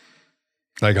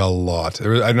 A lot.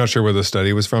 I'm not sure where the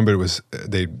study was from, but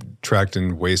they tracked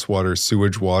in wastewater,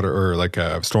 sewage water, or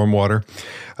stormwater,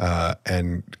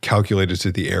 and calculated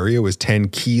to the area was 10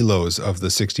 kilos of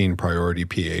the 16 priority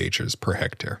PAHs per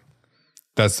hectare.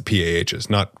 That's the PAHs,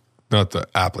 not the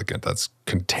applicant. That's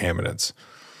contaminants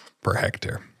per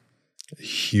hectare. A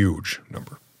huge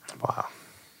number. Wow.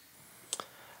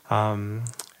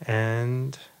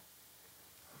 And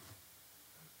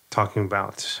talking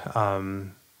about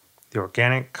the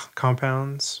organic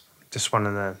compounds, just one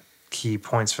of the key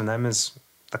points from them is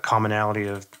the commonality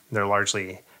of they're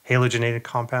largely halogenated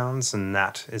compounds, and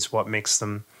that is what makes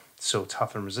them so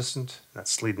tough and resistant.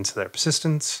 That's leading to their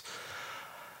persistence.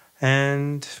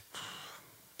 And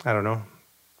I don't know.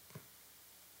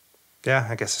 Yeah,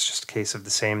 I guess it's just a case of the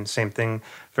same thing.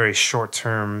 Very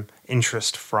short-term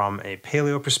interest from a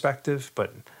paleo perspective,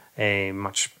 but a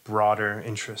much broader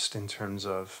interest in terms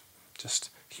of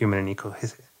just human and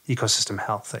ecosystem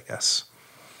health, I guess.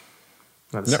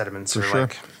 The sediments are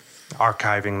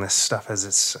archiving this stuff as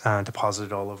it's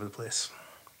deposited all over the place.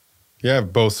 Yeah,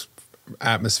 both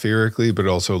atmospherically, but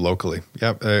also locally.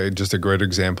 Yeah, just a great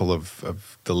example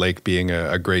of the lake being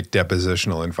a great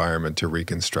depositional environment to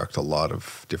reconstruct a lot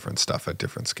of different stuff at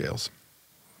different scales.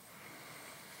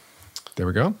 There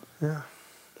we go. Yeah.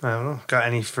 I don't know. Got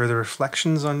any further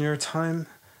reflections on your time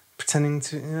pretending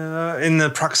to, in the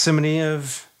proximity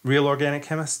of real organic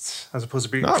chemists as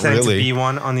opposed to pretending to be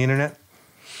one on the internet?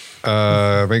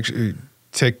 Make sure you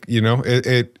take,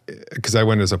 it because I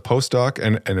went as a postdoc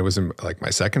and it was my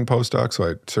second postdoc.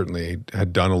 So I certainly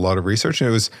had done a lot of research, and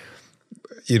it was,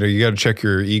 you got to check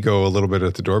your ego a little bit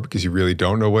at the door because you really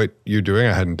don't know what you're doing.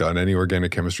 I hadn't done any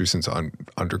organic chemistry since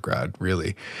undergrad,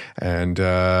 really.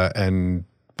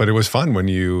 But but it was fun when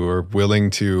you were willing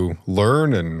to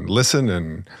learn and listen.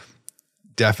 And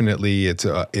definitely it's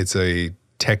a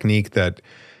technique that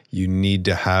you need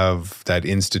to have that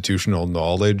institutional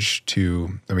knowledge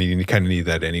to. I mean, you kind of need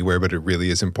that anywhere, but it really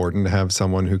is important to have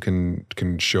someone who can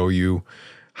show you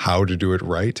how to do it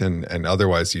right. And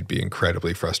otherwise you'd be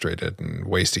incredibly frustrated and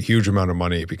waste a huge amount of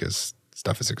money because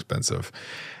stuff is expensive.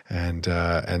 And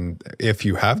if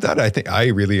you have that, I think I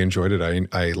really enjoyed it.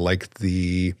 I liked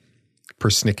the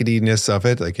persnicketyness of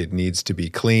it. Like, it needs to be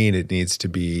clean. It needs to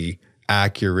be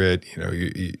accurate.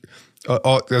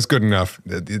 That's good enough.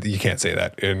 You can't say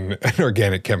that in an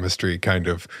organic chemistry kind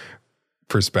of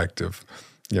perspective.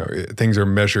 Things are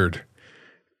measured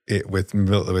with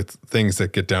things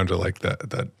that get down to like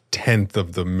the tenth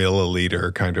of the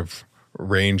milliliter kind of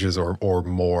ranges or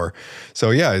more. So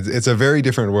yeah, it's a very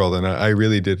different world, and I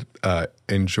really did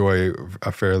enjoy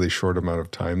a fairly short amount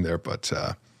of time there. But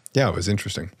yeah, it was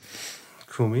interesting.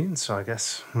 Cool beans. So I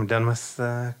guess we're done with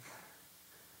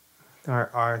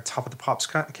our top of the pops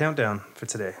countdown for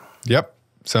today. Yep.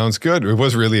 Sounds good. It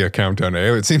was really a countdown.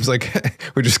 It seems like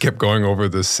we just kept going over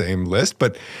the same list,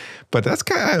 but that's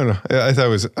kind of, I don't know.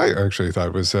 I actually thought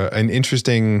it was an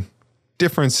interesting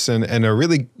difference and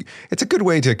it's a good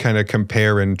way to kind of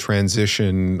compare and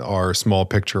transition our small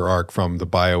picture arc from the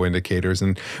bioindicators.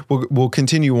 And we'll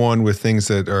continue on with things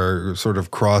that are sort of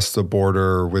cross the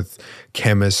border with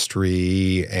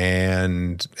chemistry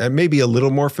and maybe a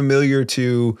little more familiar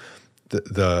to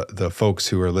the folks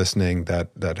who are listening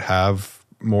that have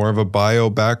more of a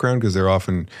bio background, because they're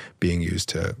often being used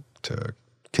to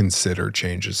consider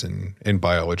changes in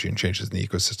biology and changes in the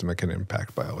ecosystem that can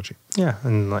impact biology. Yeah,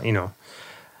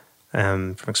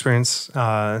 and from experience,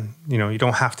 you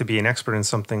don't have to be an expert in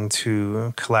something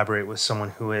to collaborate with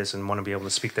someone who is and want to be able to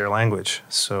speak their language.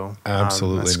 So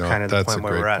absolutely that's kind of the point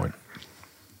where we're at.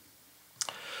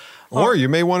 Or you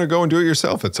may want to go and do it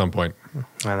yourself at some point.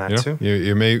 And that too.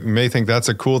 You may think that's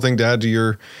a cool thing to add to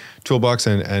your toolbox,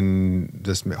 and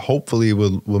this hopefully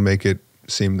will make it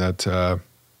seem that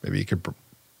maybe you could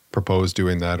propose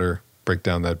doing that or break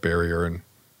down that barrier and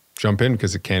jump in,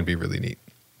 because it can be really neat.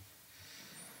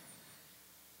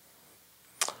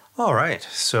 All right.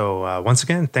 So once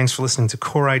again, thanks for listening to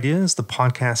Core Ideas, the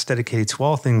podcast dedicated to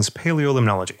all things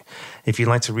paleolimnology. If you'd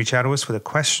like to reach out to us with a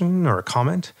question or a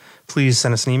comment, please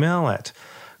send us an email at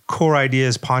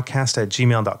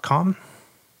coreideaspodcast@gmail.com.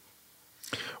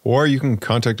 Or you can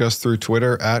contact us through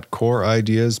Twitter at Core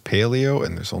Ideas Paleo,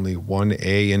 and there's only one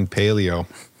A in paleo.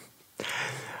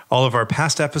 All of our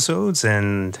past episodes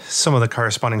and some of the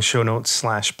corresponding show notes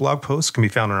 / blog posts can be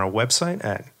found on our website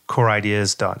at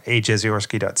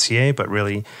coreideas.ajeziorsky.ca, but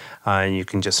really you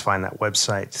can just find that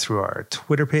website through our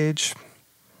Twitter page.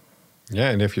 Yeah,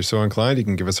 and if you're so inclined, you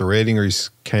can give us a rating, or you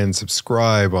can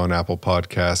subscribe on Apple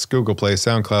Podcasts, Google Play,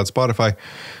 SoundCloud, Spotify,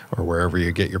 or wherever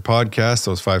you get your podcasts.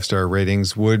 Those 5-star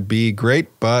ratings would be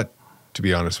great, but to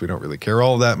be honest, we don't really care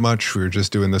all that much. We're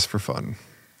just doing this for fun.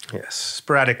 Yes,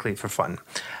 sporadically for fun.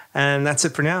 And that's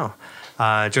it for now.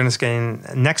 Join us again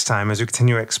next time as we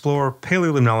continue to explore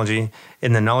paleolimnology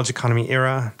in the knowledge economy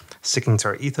era, sticking to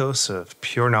our ethos of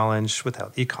pure knowledge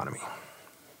without the economy.